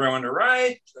 whatever I wanted to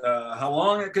write, how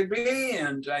long it could be.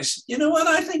 And I said, you know what?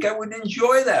 I think I would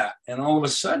enjoy that. And all of a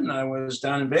sudden, I was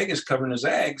down in Vegas covering the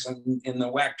Zags in the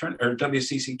WAC tournament or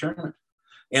WCC tournament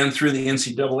and through the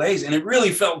NCAAs. And it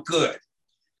really felt good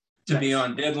to be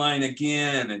on deadline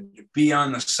again and be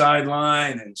on the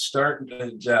sideline and start.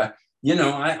 And,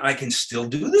 I can still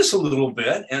do this a little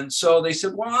bit. And so they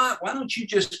said, well, why don't you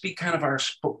just be kind of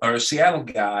our Seattle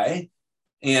guy?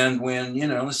 And when, the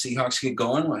Seahawks get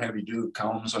going, we'll have you do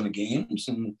columns on the games.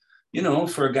 And,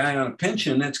 for a guy on a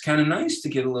pension, it's kind of nice to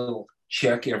get a little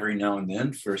check every now and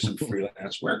then for some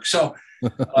freelance work. So when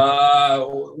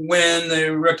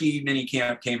the rookie mini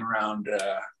camp came around,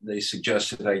 they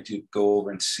suggested I do go over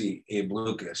and see Abe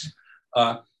Lucas.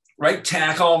 Right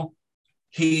tackle,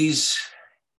 he's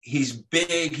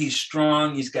big, he's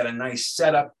strong, he's got a nice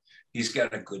setup, he's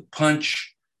got a good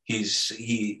punch.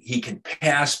 He can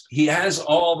pass. He has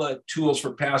all the tools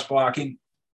for pass blocking.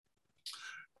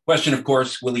 Question, of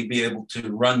course, will he be able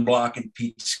to run block in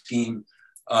Pete's scheme?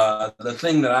 The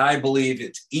thing that I believe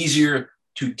it's easier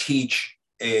to teach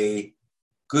a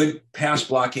good pass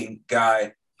blocking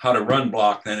guy how to run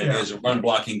block than it is a run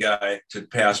blocking guy to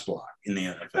pass block in the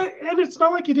NFL. And it's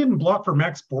not like he didn't block for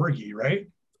Max Borghi, right?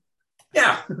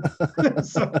 Yeah.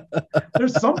 So,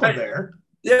 there's something there.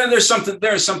 Yeah, there's something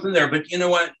there. But you know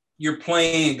what? You're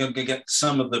playing against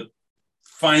some of the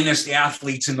finest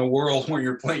athletes in the world when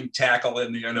you're playing tackle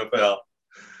in the NFL.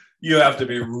 You have to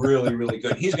be really, really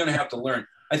good. He's going to have to learn.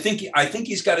 I think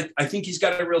he's got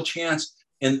a real chance,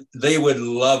 and they would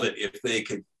love it if they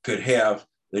could have.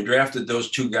 They drafted those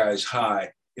two guys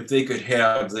high. If they could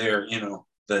have their,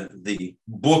 the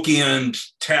bookend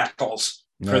tackles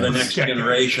for the next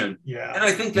generation. Yeah. And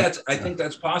I think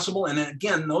that's possible. And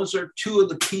again, those are two of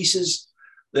the pieces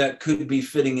that could be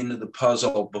fitting into the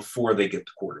puzzle before they get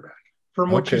the quarterback.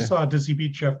 From what you saw, does he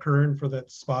beat Jeff Curran for that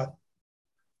spot?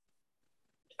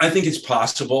 I think it's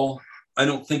possible. I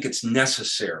don't think it's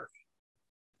necessary.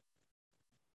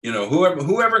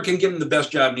 Whoever can give him the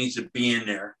best job needs to be in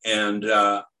there. And,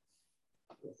 a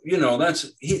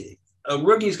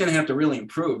rookie's going to have to really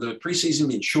improve. The preseason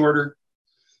being shorter,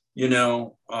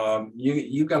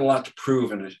 you've got a lot to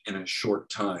prove in a short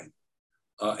time.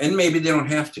 And maybe they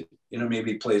don't have to,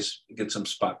 maybe get some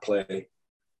spot play,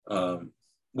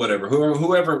 whatever.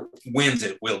 Whoever wins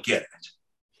it will get it.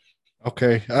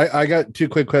 Okay. I got two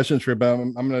quick questions for you, but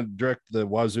I'm going to direct the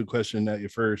Wazoo question at you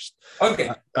first.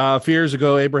 Okay. A few years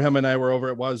ago, Abraham and I were over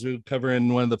at Wazoo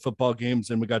covering one of the football games,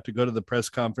 and we got to go to the press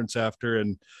conference after,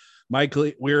 and Mike,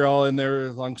 we were all in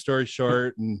there, long story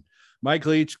short, and Mike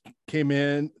Leach came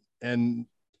in and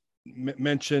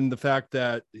mentioned the fact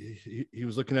that he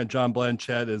was looking at John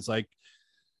Blanchett as like,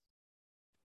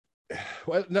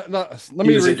 well, let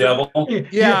me read the devil.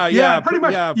 Yeah, pretty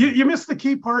much. Yeah. You missed the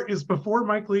key part is before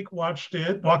Mike Leach walked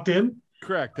in.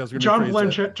 Correct. John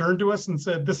Blanchett turned to us and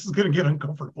said, "This is going to get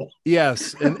uncomfortable."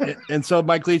 Yes, and so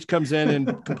Mike Leach comes in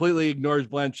and completely ignores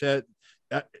Blanchett,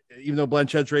 even though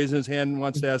Blanchett's raising his hand and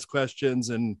wants to ask questions,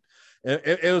 and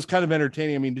it was kind of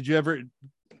entertaining. I mean, did you ever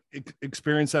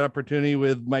experience that opportunity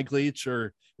with Mike Leach,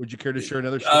 or would you care to share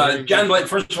another story?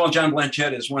 First of all, John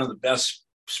Blanchett is one of the best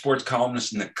sports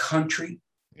columnists in the country.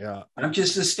 Yeah, not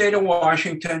just the state of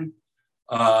Washington.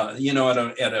 At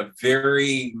a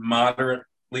very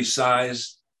moderately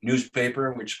sized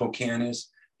newspaper, which Spokane is.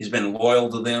 He's been loyal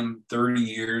to them 30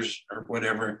 years or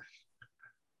whatever.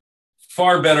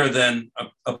 Far better than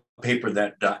a paper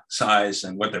that size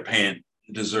and what they're paying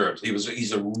deserves.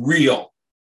 He's a real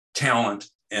talent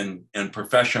and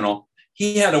professional.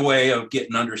 He had a way of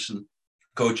getting under some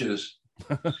coaches'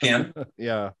 skin.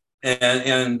 Yeah.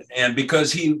 And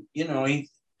because he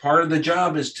part of the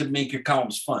job is to make your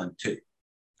columns fun too.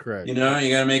 Correct. You got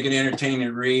to make it entertaining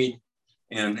to read.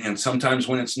 And sometimes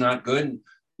when it's not good,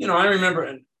 I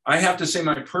remember, I have to say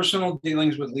my personal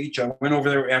dealings with Leach, I went over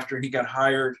there after he got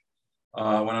hired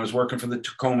when I was working for the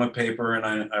Tacoma paper,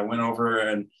 and I went over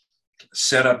and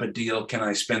set up a deal. Can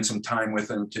I spend some time with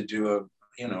him to do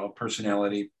a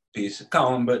personality piece, a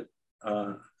column, but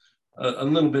a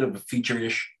little bit of a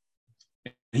feature-ish.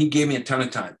 He gave me a ton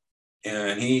of time,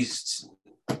 and he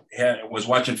was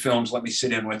watching films, let me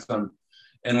sit in with him,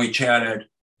 and we chatted.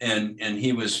 and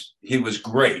he was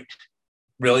great,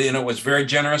 really, and it was very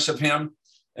generous of him,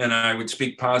 and I would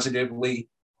speak positively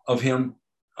of him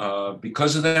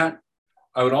because of that.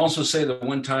 I would also say that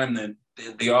one time that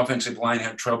the offensive line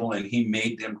had trouble, and he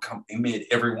made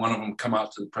every one of them come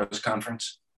out to the press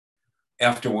conference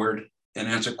afterward and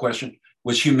answer a question.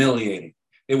 Was humiliating.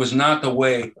 It was not the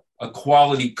way a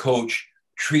quality coach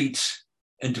treats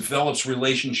and develops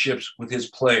relationships with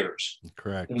his players.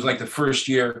 Correct. It was like the first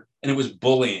year, and it was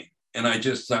bullying. And I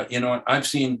just thought, I've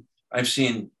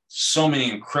seen so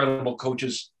many incredible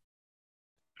coaches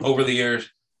over the years.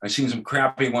 I've seen some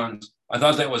crappy ones. I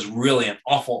thought that was really an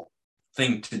awful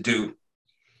thing to do.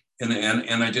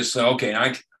 And I just said, okay,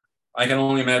 I can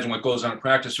only imagine what goes on in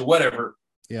practice or whatever.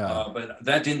 Yeah. But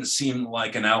that didn't seem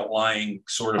like an outlying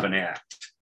sort of an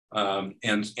act.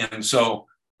 And so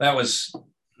that was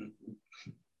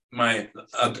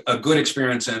a good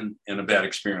experience and a bad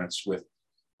experience with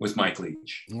Mike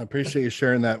Leach. I appreciate you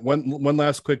sharing that. One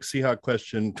last quick Seahawk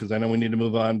question, because I know we need to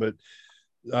move on, but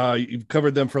you've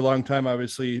covered them for a long time.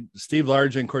 Obviously, Steve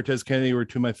Large and Cortez Kennedy were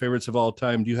two of my favorites of all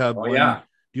time. Do you have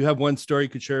Do you have one story you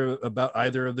could share about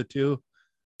either of the two?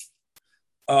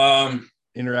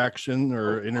 Interaction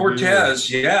or interview?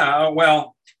 Cortez, yeah.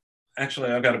 Well,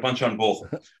 actually, I've got a bunch on both.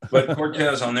 But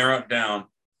Cortez, on their up down,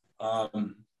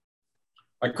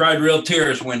 I cried real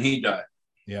tears when he died.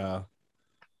 Yeah.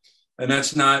 And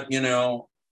that's not, it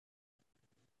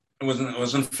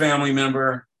wasn't a family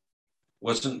member,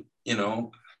 wasn't,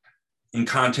 in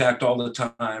contact all the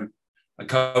time. I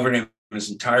covered him his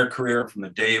entire career from the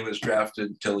day he was drafted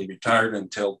until he retired,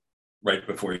 until right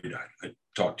before he died. I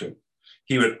talked to him.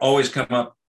 He would always come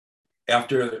up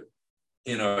after,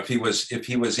 if he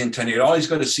was in town, he'd always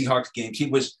go to Seahawks games. He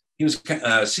was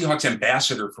Seahawks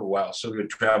ambassador for a while, so he would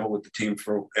travel with the team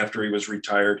after he was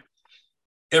retired.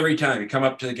 Every time he'd come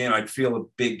up to the game, I'd feel a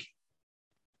big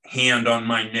hand on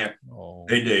my neck. Oh.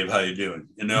 Hey, Dave, how you doing?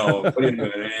 And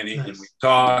we'd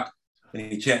talk,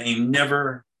 and he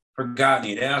never forgot.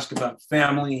 He'd ask about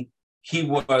family. He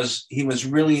was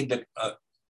really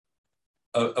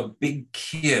a big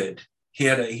kid. He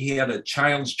had a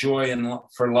child's joy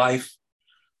for life,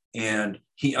 and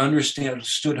he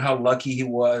understood how lucky he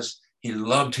was. He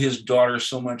loved his daughter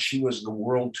so much; she was the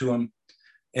world to him,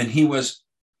 and he was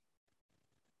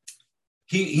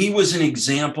an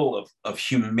example of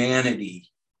humanity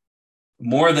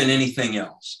more than anything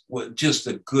else. Just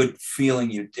a good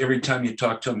feeling. Every time you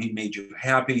talked to him, he made you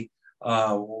happy.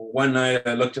 One night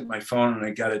I looked at my phone and I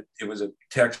got it. It was a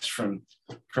text from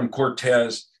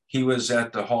Cortez. He was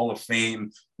at the Hall of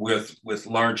Fame with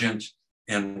Largent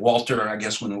and Walter, I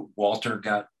guess, when Walter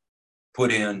got put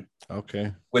in.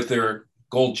 Okay. With their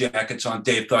gold jackets on.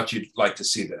 Dave, thought you'd like to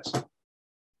see this.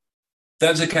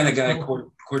 That's the kind of guy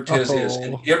Cortez is.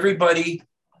 And everybody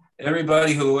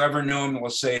who ever knew him will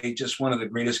say just one of the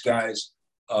greatest guys.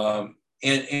 And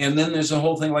then there's a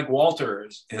whole thing like Walter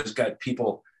has got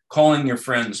people calling your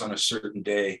friends on a certain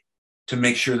day to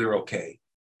make sure they're okay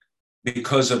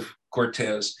because of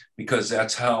Cortez, because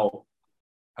that's how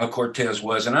Cortez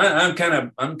was. And I'm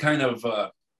kind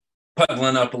of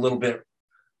puddling up a little bit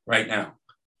right now,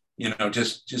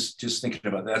 just thinking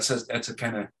about that. That's the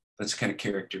kind of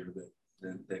character that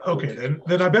okay,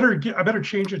 then I better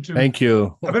change it to. Thank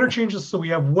you. I better change this so we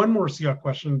have one more Seahawks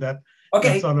question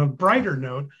that's on a brighter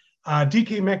note.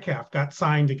 DK Metcalf got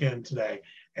signed again today.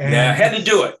 And had to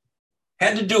do it.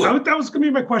 That was going to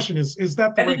be my question. Is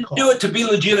that the right call? Do it to be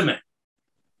legitimate.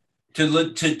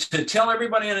 To tell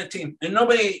everybody on a team, and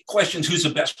nobody questions who's the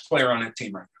best player on a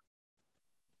team right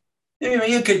now.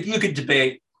 You could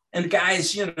debate, and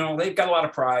guys, they've got a lot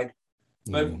of pride.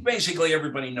 But basically,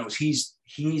 everybody knows he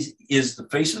is the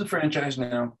face of the franchise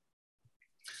now.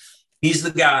 He's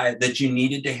the guy that you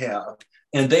needed to have,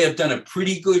 and they have done a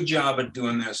pretty good job of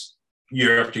doing this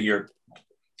year after year.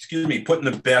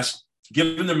 Putting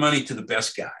giving their money to the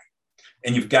best guy,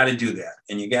 and you've got to do that.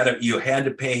 And you had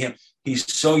to pay him.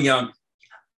 He's so young.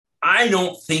 I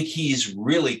don't think he's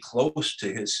really close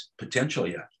to his potential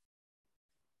yet.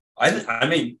 I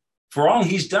mean, for all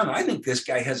he's done, I think this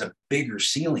guy has a bigger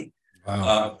ceiling.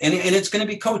 Wow. And it's going to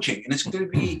be coaching, and it's going to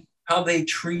be how they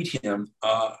treat him,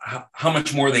 how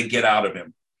much more they get out of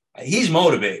him. He's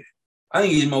motivated. I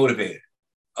think he's motivated.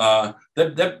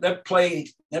 That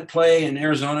play in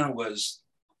Arizona was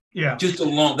just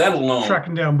alone. That alone,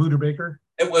 tracking down Buda Baker.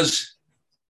 That was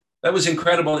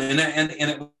incredible, and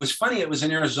it was funny. It was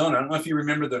in Arizona. I don't know if you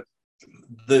remember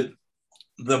the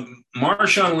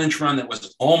Marshawn Lynch run that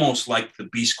was almost like the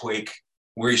Beastquake,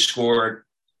 where he scored.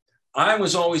 I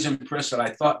was always impressed that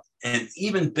I thought an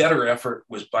even better effort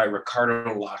was by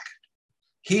Ricardo Lockett.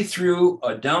 He threw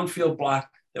a downfield block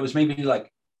that was maybe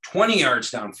like 20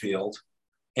 yards downfield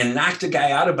and knocked a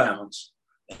guy out of bounds.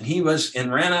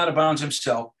 And ran out of bounds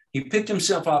himself. He picked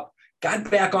himself up, got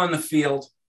back on the field,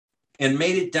 and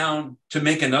made it down to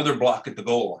make another block at the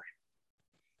goal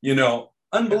line.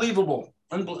 Unbelievable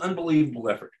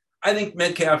effort. I think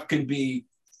Metcalf can be,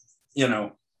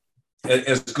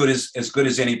 as good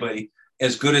as anybody,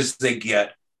 as good as they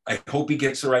get. I hope he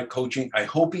gets the right coaching. I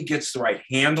hope he gets the right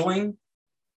handling.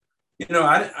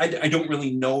 I don't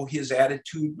really know his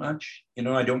attitude much.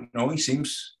 I don't know. He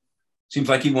seems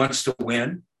like he wants to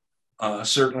win,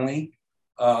 certainly.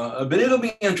 But it'll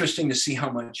be interesting to see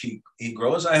how much he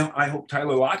grows. I hope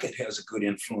Tyler Lockett has a good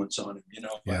influence on him,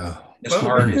 as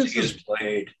hard as he has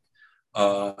played.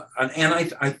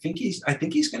 And I think he's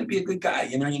going to be a good guy.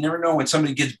 You never know when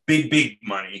somebody gets big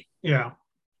money. Yeah.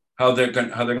 How are they going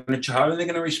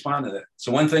to respond to that?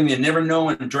 So one thing you never know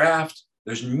in draft,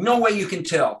 there's no way you can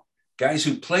tell. Guys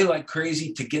who play like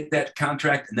crazy to get that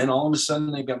contract, and then all of a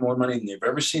sudden they've got more money than they've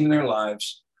ever seen in their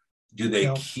lives. Do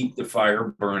they keep the fire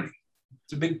burning?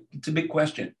 It's a big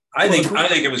question. I think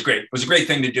it was great. It was a great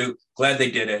thing to do. Glad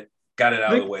they did it. Got it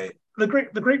out of the way. The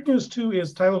great news too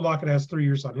is Tyler Lockett has 3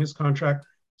 years on his contract,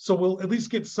 so we'll at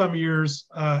least get some years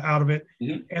out of it.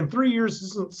 Mm-hmm. And 3 years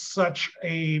isn't such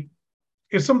a.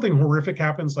 If something horrific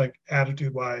happens, like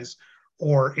attitude-wise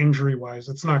or injury-wise,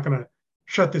 it's not going to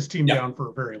shut this team down for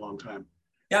a very long time.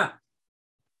 Yeah.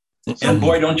 And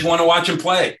boy, don't you want to watch him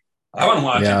play? I want to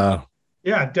watch him.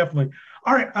 Yeah, definitely.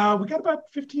 All right, we got about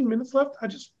 15 minutes left.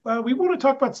 We want to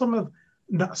talk about some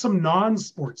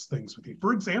non-sports things with you.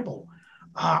 For example,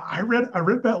 I read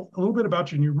about a little bit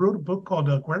about you, and you wrote a book called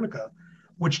Guernica,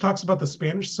 which talks about the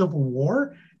Spanish Civil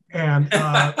War and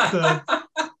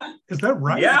is that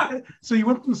right? Yeah. So you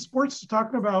went from sports to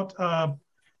talking about the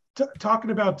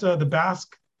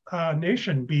Basque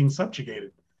nation being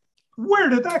subjugated. Where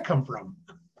did that come from?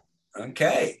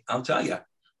 Okay, I'll tell you.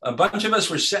 A bunch of us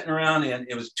were sitting around, and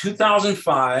it was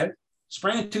 2005,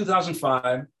 spring of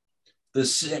 2005.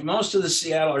 Most of the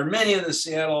Seattle, or many of the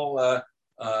Seattle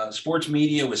sports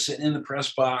media was sitting in the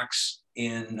press box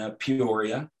in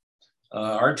Peoria.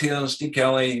 RTL, Steve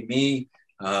Kelly, me,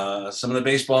 some of the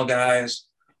baseball guys.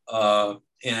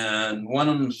 And one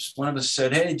of us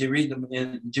said, "Hey, did you read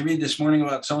this morning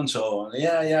about so-and-so?"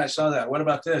 Yeah, I saw that. What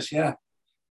about this? Yeah.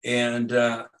 And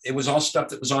it was all stuff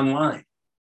that was online.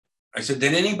 I said,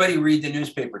 "Did anybody read the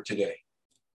newspaper today?"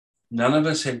 None of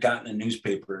us had gotten a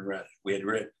newspaper and read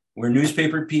it. We're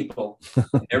newspaper people.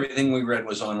 And everything we read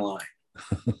was online.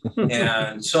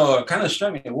 And so it kind of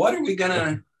struck me, what are we going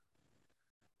to,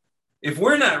 if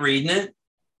we're not reading it,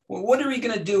 well, what are we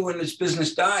going to do when this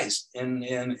business dies? And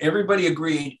everybody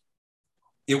agreed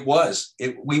we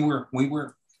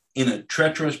were in a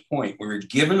treacherous point. We were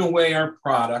giving away our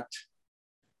product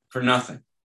for nothing.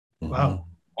 Wow.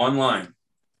 Online.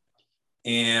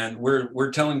 And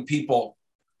we're telling people,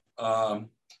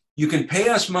 you can pay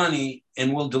us money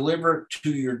and we'll deliver it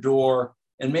to your door,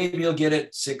 and maybe you'll get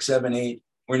it 6, 7, 8.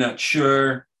 We're not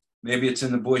sure. Maybe it's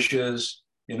in the bushes,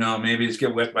 maybe it's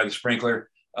get wet by the sprinkler,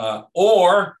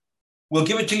 or we'll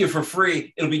give it to you for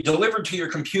free. It'll be delivered to your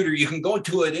computer. You can go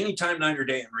to it anytime, night or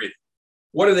day, and read it.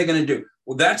 What are they going to do?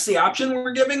 Well, that's the option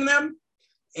we're giving them.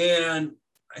 And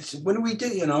I said, what do we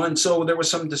do? And so there was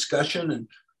some discussion, and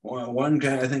one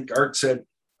guy, I think Art said,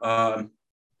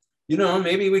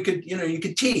 maybe we could, you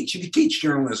could teach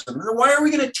journalism. Why are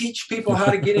we going to teach people how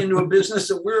to get into a business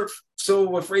that we're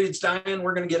so afraid it's dying,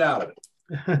 we're going to get out of it?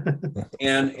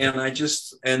 and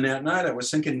that night I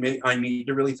was thinking, I need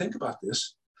to really think about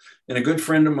this. And a good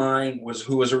friend of mine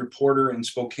who was a reporter in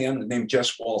Spokane named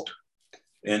Jess Walter.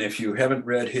 And if you haven't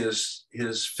read his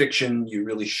fiction, you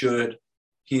really should.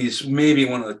 He's maybe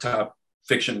one of the top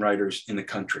fiction writers in the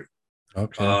country.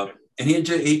 Okay. And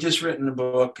he just written a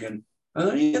book, and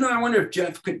I wonder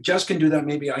if Jess can do that.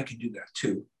 Maybe I could do that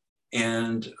too.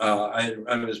 And I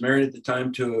was married at the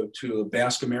time to a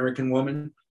Basque American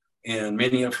woman, and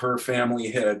many of her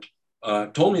family had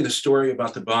told me the story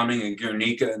about the bombing in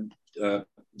Guernica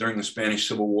during the Spanish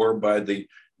Civil War by the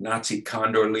Nazi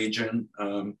Condor Legion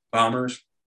bombers.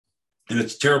 And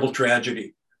it's a terrible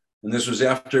tragedy. And this was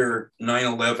after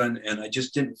 9/11, and I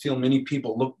just didn't feel many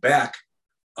people look back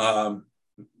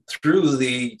through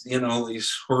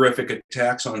these horrific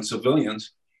attacks on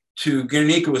civilians. To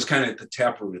Guernica was kind of at the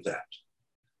taproot of that,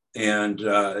 and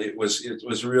it was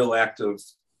a real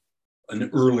an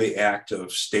early act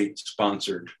of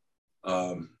state-sponsored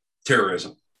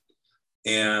terrorism.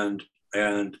 And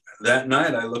that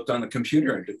night I looked on the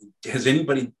computer and has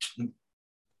anybody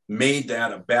made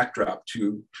that a backdrop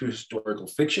to historical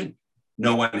fiction?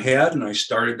 No one had, and I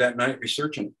started that night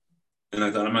researching. And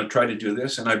I thought, I'm going to try to do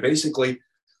this. And I basically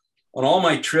on all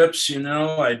my trips,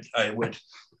 I would,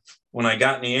 when I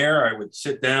got in the air, I would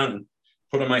sit down and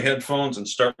put on my headphones and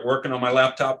start working on my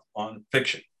laptop on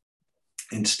fiction.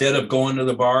 Instead of going to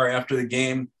the bar after the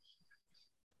game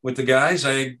with the guys,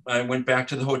 I went back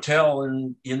to the hotel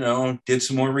and, did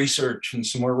some more research and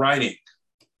some more writing.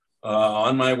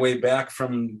 On my way back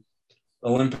from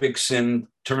Olympics in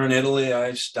Turin, Italy,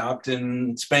 I stopped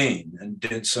in Spain and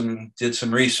did some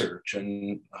research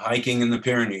and hiking in the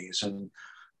Pyrenees.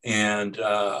 And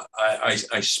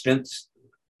I spent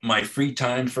my free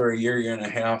time for a year and a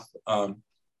half,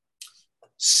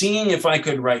 seeing if I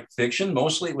could write fiction.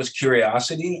 Mostly it was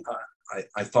curiosity.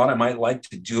 I thought I might like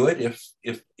to do it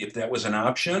if that was an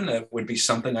option. That would be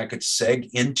something I could seg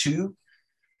into.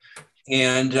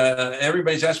 And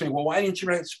everybody's asking me, well, why didn't you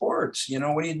write sports? What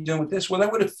are you doing with this? Well,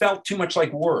 that would have felt too much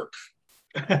like work.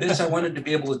 This, I wanted to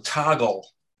be able to toggle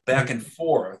back and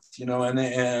forth,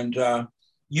 and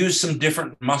use some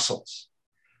different muscles.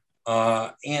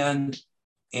 And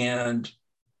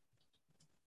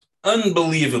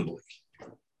unbelievably,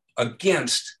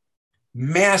 against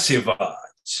massive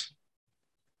odds,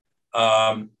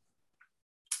 I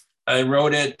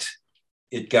wrote it.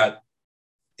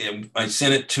 I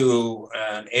sent it to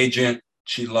an agent.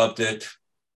 She loved it.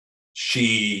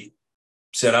 She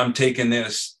said, I'm taking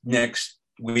this next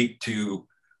week to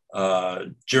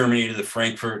Germany to the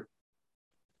Frankfurt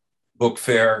Book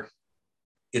Fair.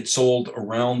 It sold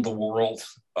around the world.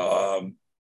 I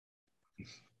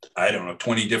don't know,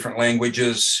 20 different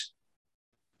languages.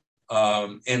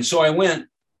 And so I went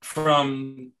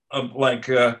from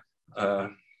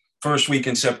first week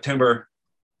in September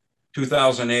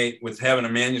 2008 with having a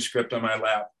manuscript on my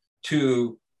lap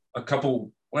to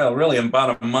really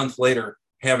about a month later,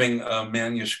 having a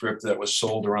manuscript that was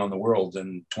sold around the world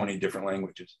in 20 different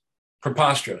languages.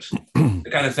 Preposterous. The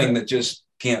kind of thing that just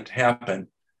can't happen.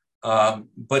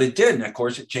 But it did. And of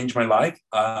course, it changed my life.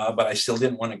 But I still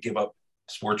didn't want to give up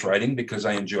sports writing because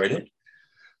I enjoyed it.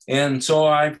 And so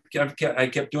I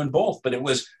kept doing both. But it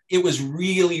was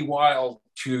really wild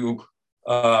to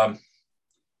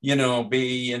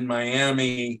be in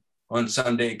Miami on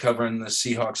Sunday covering the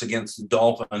Seahawks against the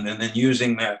Dolphins, and then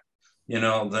using that,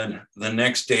 then the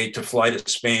next day to fly to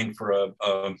Spain for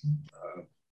a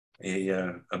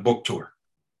book tour.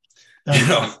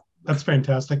 That's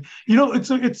fantastic.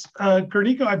 It's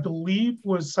Guernica, I believe,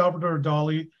 was Salvador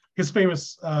Dali, his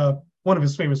famous one of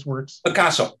his famous works.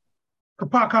 Picasso,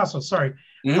 sorry.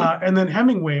 Mm-hmm. And then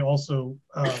Hemingway also.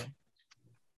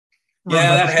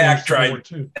 That hack tried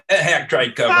covering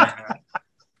that.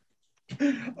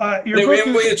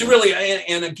 It's really,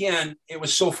 and again, it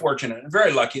was so fortunate and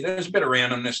very lucky. There's a bit of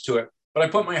randomness to it, but I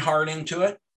put my heart into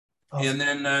it. Awesome.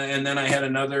 And then I had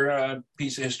another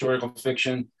piece of historical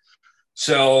fiction.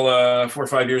 So 4 or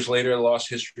 5 years later, The Lost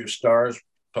History of Stars,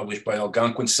 published by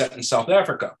Algonquin, set in South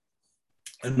Africa.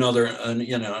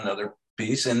 Another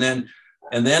piece, and then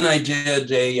I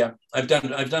did I've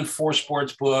done 4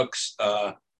 sports books.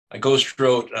 I ghost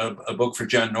wrote a book for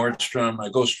John Nordstrom.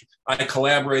 I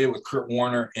collaborated with Kurt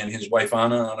Warner and his wife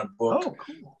Anna on a book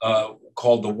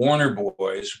called The Warner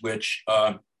Boys, which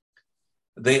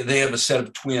they have a set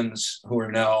of twins who are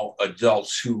now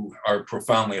adults who are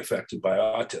profoundly affected by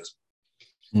autism.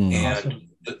 And awesome.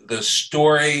 the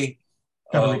story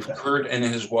of Kurt and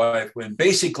his wife, when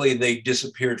basically they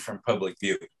disappeared from public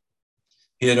view.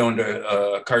 He had owned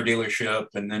a car dealership,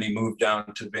 and then he moved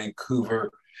down to Vancouver,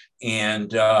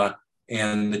 and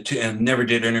never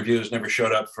did interviews, never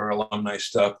showed up for alumni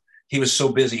stuff. He was so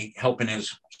busy helping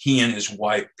he and his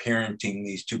wife parenting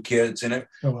these 2 kids. And at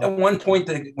one point,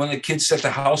 when the kids set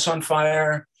the house on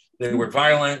fire, they were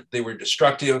violent, they were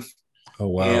destructive. Oh,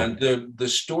 wow. And the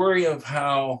story of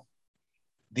how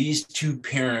these 2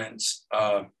 parents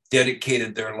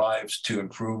dedicated their lives to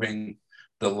improving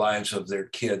the lives of their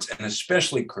kids, and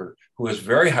especially Kurt, who was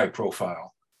very high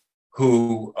profile,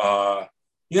 who,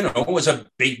 was a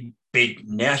big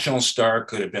national star,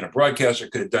 could have been a broadcaster,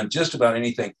 could have done just about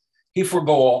anything. He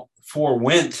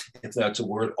forwent, if that's a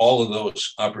word, all of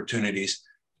those opportunities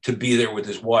to be there with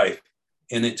his wife.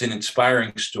 And it's an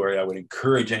inspiring story. I would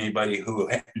encourage anybody who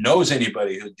knows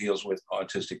anybody who deals with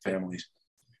autistic families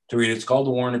to read it. It's called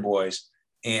The Warner Boys.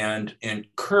 And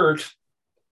Kurt,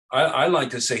 I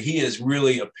like to say he is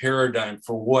really a paradigm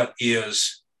for what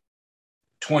is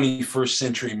 21st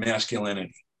century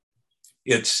masculinity.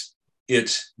 It's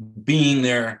being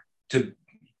there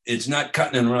it's not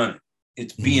cutting and running.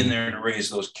 It's being there to raise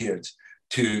those kids,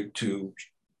 to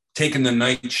taking the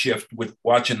night shift with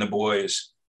watching the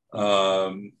boys,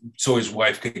 so his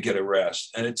wife could get a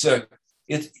rest. And it's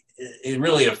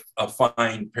really a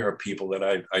fine pair of people that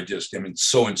I just am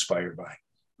so inspired by.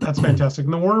 That's fantastic.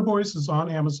 And the Warner Boys is on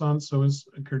Amazon, so is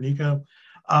Guernica.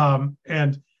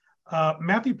 And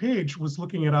Matthew Page was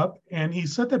looking it up, and he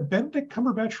said that Benedict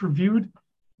Cumberbatch reviewed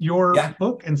your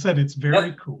book and said it's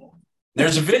very cool.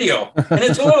 There's a video, and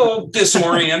it's a little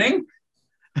disorienting,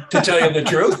 to tell you the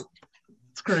truth.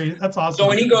 It's great. That's awesome. So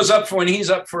when he's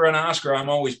up for an Oscar, I'm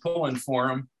always pulling for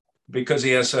him because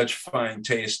he has such fine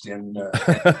taste in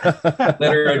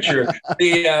literature.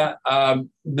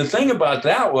 The thing about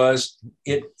that was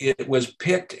it was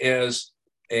picked as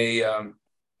the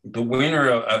winner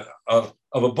of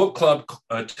a book club,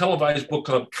 a televised book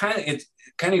club, kind of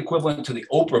equivalent to the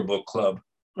Oprah Book Club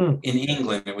in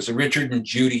England. It was a Richard and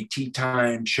Judy tea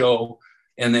time show,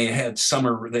 and they had a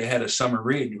summer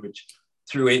read, which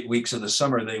through 8 weeks of the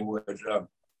summer they would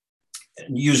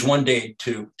use one day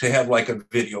to have like a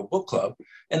video book club,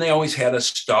 and they always had a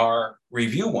star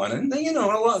review one, and they,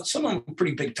 some of them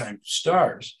pretty big time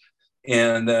stars,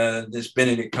 and this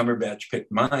Benedict Cumberbatch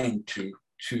picked mine to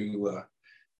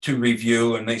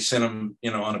review, and they sent him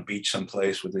on a beach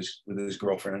someplace with his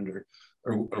girlfriend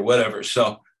or whatever.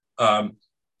 So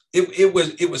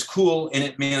it was cool, and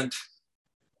it meant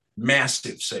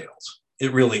massive sales.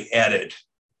 It really added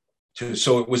to,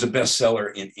 so it was a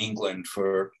bestseller in England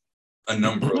for a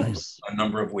number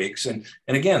of weeks. And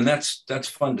again, that's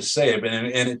fun to say, but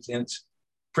and it's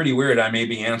pretty weird. I may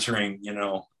be answering,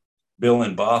 Bill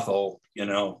and Bothell,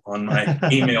 on my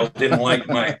email, didn't like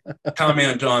my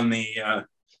comment on the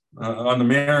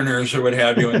Mariners or what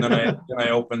have you, and then I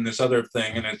open this other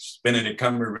thing, and it's Benedict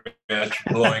Cumberbatch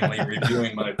glowingly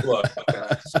reviewing my book.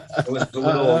 It was a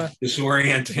little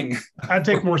disorienting. I'd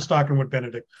take more stock in what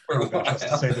Benedict Cumberbatch has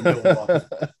to say than Bill and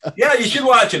Bothell. Yeah, you should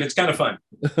watch it. It's kind of fun.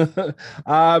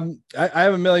 I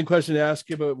have a million questions to ask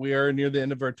you, but we are near the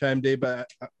end of our time, Dave. But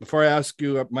before I ask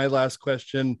you my last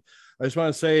question, I just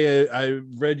want to say I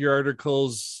read your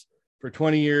articles for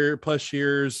 20 plus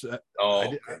years.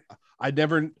 I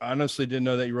never honestly didn't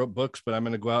know that you wrote books, but I'm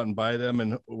going to go out and buy them,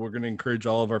 and we're going to encourage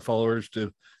all of our followers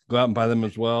to go out and buy them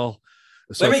as well.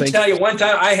 So let me tell you, one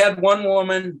time I had one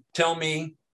woman tell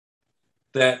me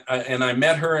that, and I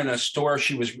met her in a store.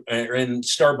 She was in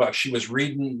Starbucks. She was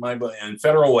reading my book in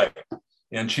Federal Way,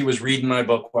 and she was reading my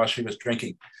book while she was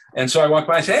drinking. And so I walked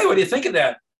by and said, "Hey, what do you think of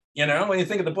that? What do you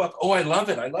think of the book?" "Oh, I love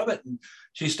it. I love it." And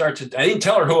she starts I didn't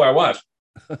tell her who I was.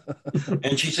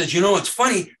 And she says, "It's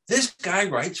funny. This guy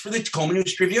writes for the Tacoma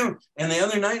News Tribune. And the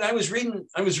other night I was reading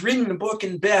the book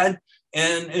in bed,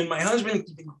 and my husband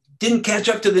didn't catch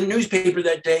up to the newspaper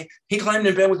that day. He climbed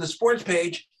in bed with the sports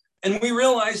page, and we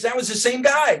realized that was the same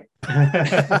guy."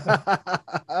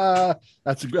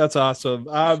 That's awesome.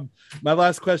 My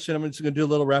last question, I'm just going to do a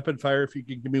little rapid fire. If you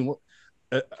could give me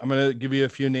I'm going to give you a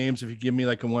few names. If you give me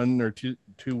like a one or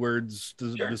two words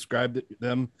to describe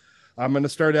them. I'm going to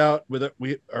start out with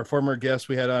our former guest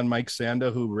we had on, Mike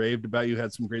Sando, who raved about you,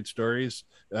 had some great stories.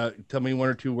 Tell me one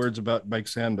or two words about Mike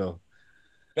Sando.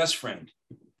 Best friend.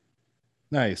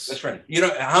 Nice. Best friend.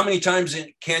 How many times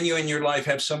can you in your life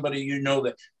have somebody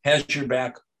that has your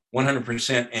back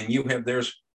 100% and you have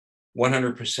theirs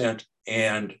 100%,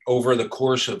 and over the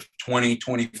course of 20,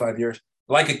 25 years,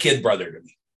 like a kid brother to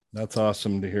me. That's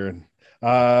awesome to hear.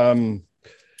 Art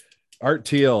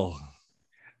Teal.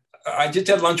 I just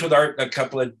had lunch with Art a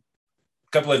couple of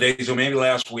days ago, maybe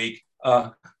last week.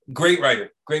 Great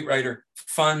writer,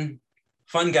 fun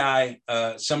guy.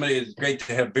 Somebody that's great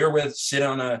to have beer with, sit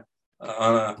on a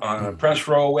press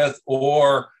row with,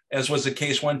 or as was the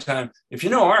case one time. If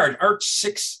you know Art's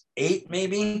 6'8"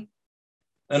 maybe,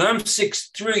 and I'm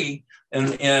 6'3".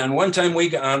 And one time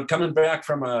I'm coming back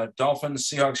from a Dolphins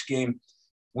Seahawks game,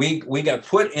 we got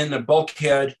put in the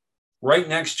bulkhead right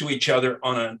next to each other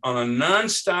on a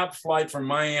nonstop flight from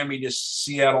Miami to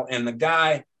Seattle. And the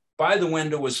guy by the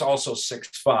window was also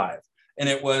 6'5". And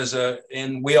it was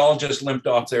and we all just limped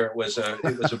off there. It was a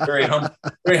very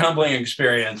very humbling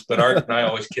experience. But Art and I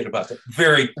always kid about that.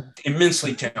 Very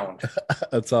immensely talented.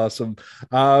 That's awesome.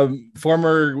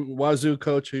 Former Wazoo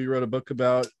coach who you wrote a book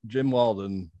about, Jim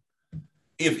Walden.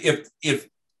 If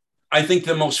I think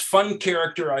the most fun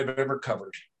character I've ever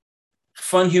covered.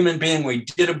 Fun human being. We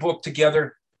did a book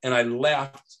together, and I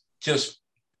laughed just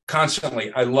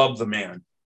constantly. I love the man.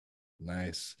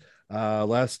 Nice.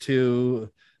 Last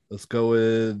two. Let's go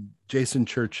with Jason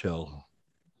Churchill.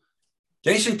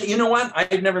 Jason, you know what? I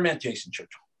had never met Jason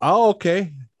Churchill. Oh,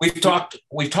 okay. We've talked,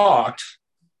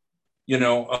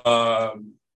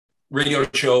 radio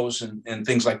shows and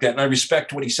things like that. And I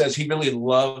respect what he says. He really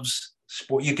loves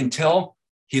sport. You can tell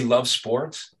he loves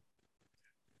sports,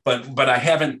 but I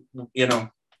haven't, had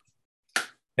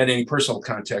any personal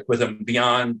contact with him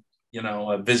beyond,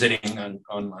 visiting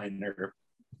online or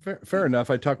Fair enough.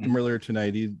 I talked to him earlier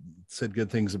tonight. He said good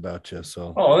things about you.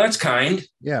 So. Oh, that's kind.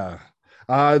 Yeah.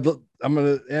 I'm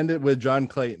going to end it with John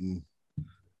Clayton.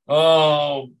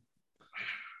 Oh,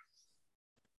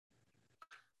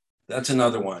 that's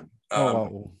another one.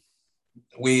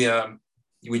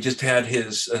 We just had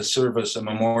his service, a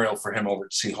memorial for him over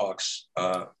at Seahawks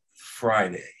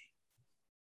Friday.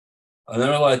 And there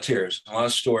were a lot of tears, a lot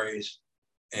of stories,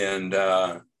 and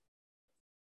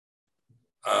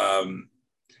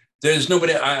there's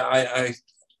nobody. I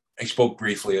spoke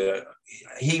briefly.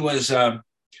 He was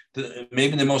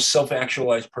maybe the most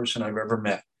self-actualized person I've ever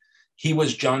met. He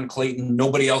was John Clayton.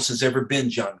 Nobody else has ever been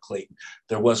John Clayton.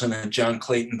 There wasn't a John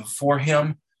Clayton before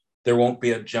him. There won't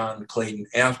be a John Clayton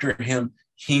after him.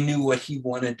 He knew what he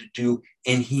wanted to do,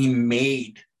 and he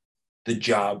made the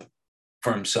job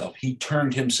for himself. He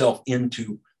turned himself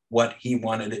into what he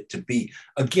wanted it to be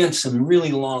against some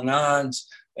really long odds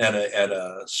at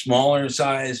a smaller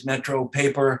size metro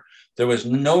paper. There was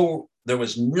nothing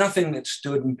that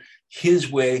stood in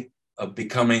his way of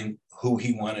becoming who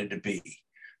he wanted to be.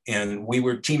 And we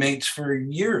were teammates for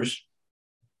years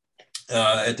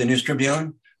at the News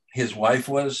Tribune. His wife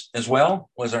was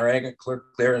our ag clerk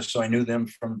there. So I knew them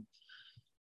from,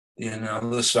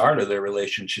 the start of their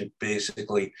relationship,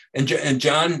 basically. And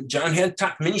John had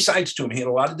many sides to him. He had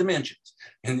a lot of dimensions,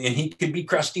 and he could be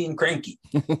crusty and cranky.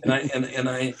 and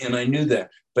I knew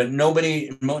that. But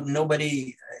nobody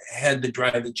had the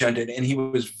drive that John did. And he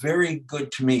was very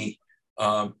good to me.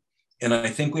 And I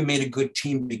think we made a good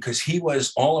team because he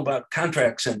was all about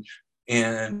contracts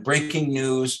and breaking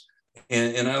news.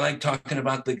 And I like talking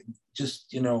about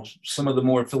some of the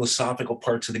more philosophical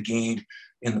parts of the game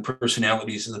and the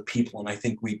personalities of the people. And I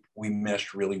think we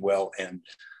meshed really well, and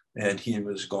he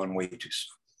was gone way too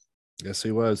soon. Yes,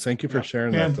 he was. Thank you for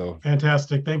sharing that, though.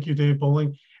 Fantastic. Thank you, Dave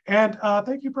Boling. And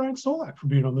thank you, Brian Solak, for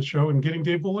being on the show and getting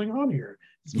Dave Boling on here.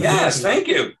 Yes, thank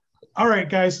you. All right,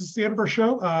 guys, it's the end of our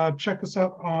show. Check us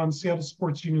out on Seattle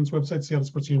Sports Union's website,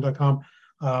 seattlesportsunion.com,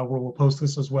 where we'll post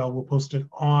this as well. We'll post it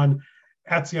on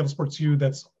at Seattle Sports U.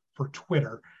 That's for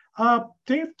Twitter.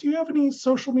 Dave, do you have any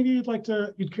social media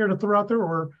you'd care to throw out there,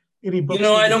 or any books?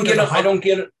 I don't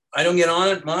get on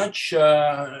it much.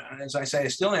 As I say, I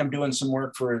still am doing some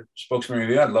work for Spokesman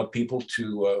Review. I'd love people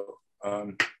to,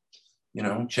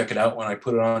 check it out when I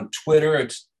put it on Twitter.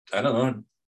 It's, I don't know,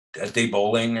 at Dave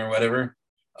Boling or whatever.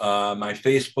 My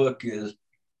Facebook is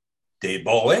Dave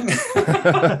Boling.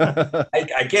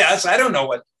 I guess. I don't know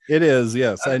what it is.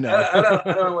 Yes, I know. I don't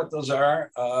know what those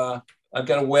are. I've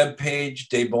got a web page,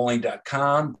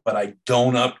 daveboling.com, but I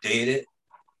don't update it.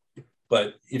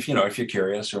 But if you're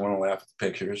curious or want to laugh at the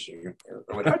pictures or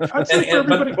whatever. I'd say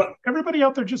for everybody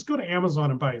out there, just go to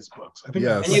Amazon and buy his books. I think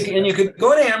and you could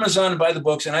go to Amazon and buy the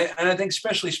books. And I think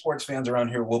especially sports fans around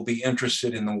here will be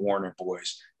interested in the Warner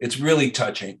Boys. It's really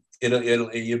touching.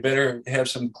 You better have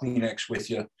some Kleenex with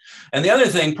you. And the other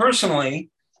thing, personally,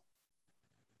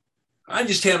 I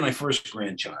just had my first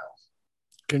grandchild.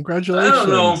 Congratulations. I don't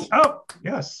know. Oh,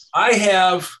 yes.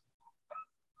 I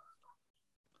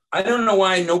don't know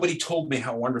why nobody told me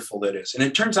how wonderful that is. And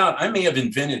it turns out I may have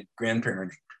invented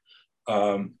grandparenting.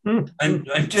 I'm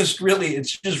just really,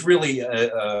 it's just really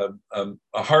a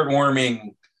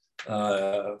heartwarming,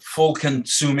 full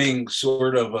consuming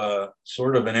sort of an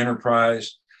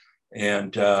enterprise.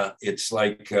 And it's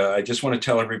like, I just want to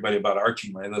tell everybody about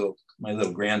Archie, my little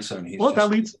grandson.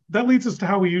 That leads us to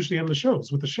how we usually end the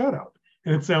shows, with a shout out.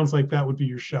 And it sounds like that would be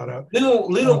your shout out.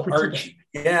 Little Archie.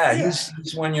 Yeah,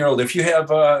 he's 1 year old. If you have,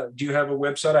 do you have a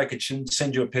website? I could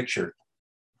send you a picture.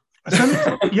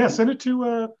 Send it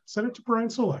to Brian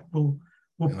Solak.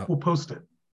 We'll post it.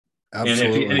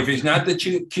 Absolutely. And if he's not the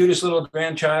cutest little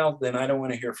grandchild, then I don't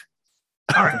want to hear from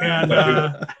him.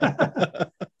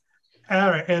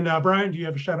 All right. And Brian, do you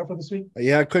have a shout out for this week?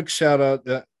 Yeah, quick shout out.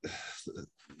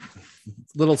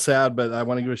 Little sad, but I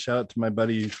want to give a shout out to my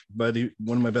buddy,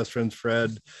 one of my best friends,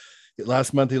 Fred.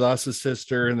 Last month he lost his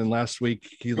sister, and then last week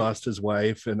he lost his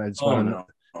wife. And I just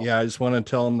I just want to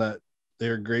tell him that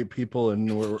they're great people,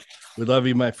 and we love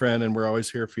you, my friend, and we're always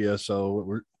here for you. So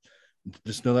we're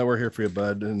just know that we're here for you,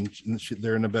 bud, and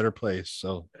they're in a better place.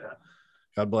 So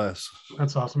God bless.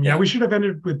 That's awesome. Yeah, we should have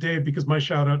ended with Dave, because my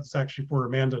shout out is actually for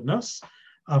Amanda Nuss,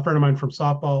 a friend of mine from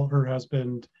softball. Her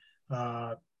husband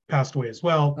passed away as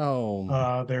well.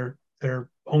 Oh, they're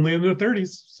only in their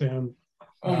 30s. And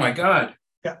oh my God.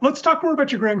 Yeah, let's talk more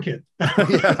about your grandkid.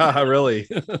 Yeah, really.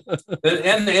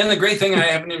 and the great thing, I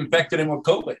haven't infected him with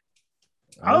COVID.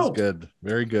 That's good.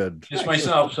 Very good. Just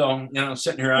myself. So,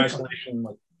 sitting here in isolation.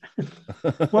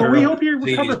 Well, we hope you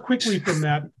recover quickly from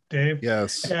that, Dave.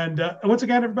 Yes. And once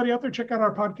again, everybody out there, check out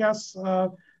our podcasts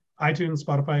iTunes,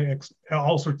 Spotify,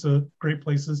 all sorts of great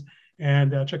places.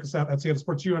 And check us out at Seattle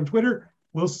Sports U on Twitter.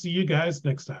 We'll see you guys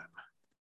next time.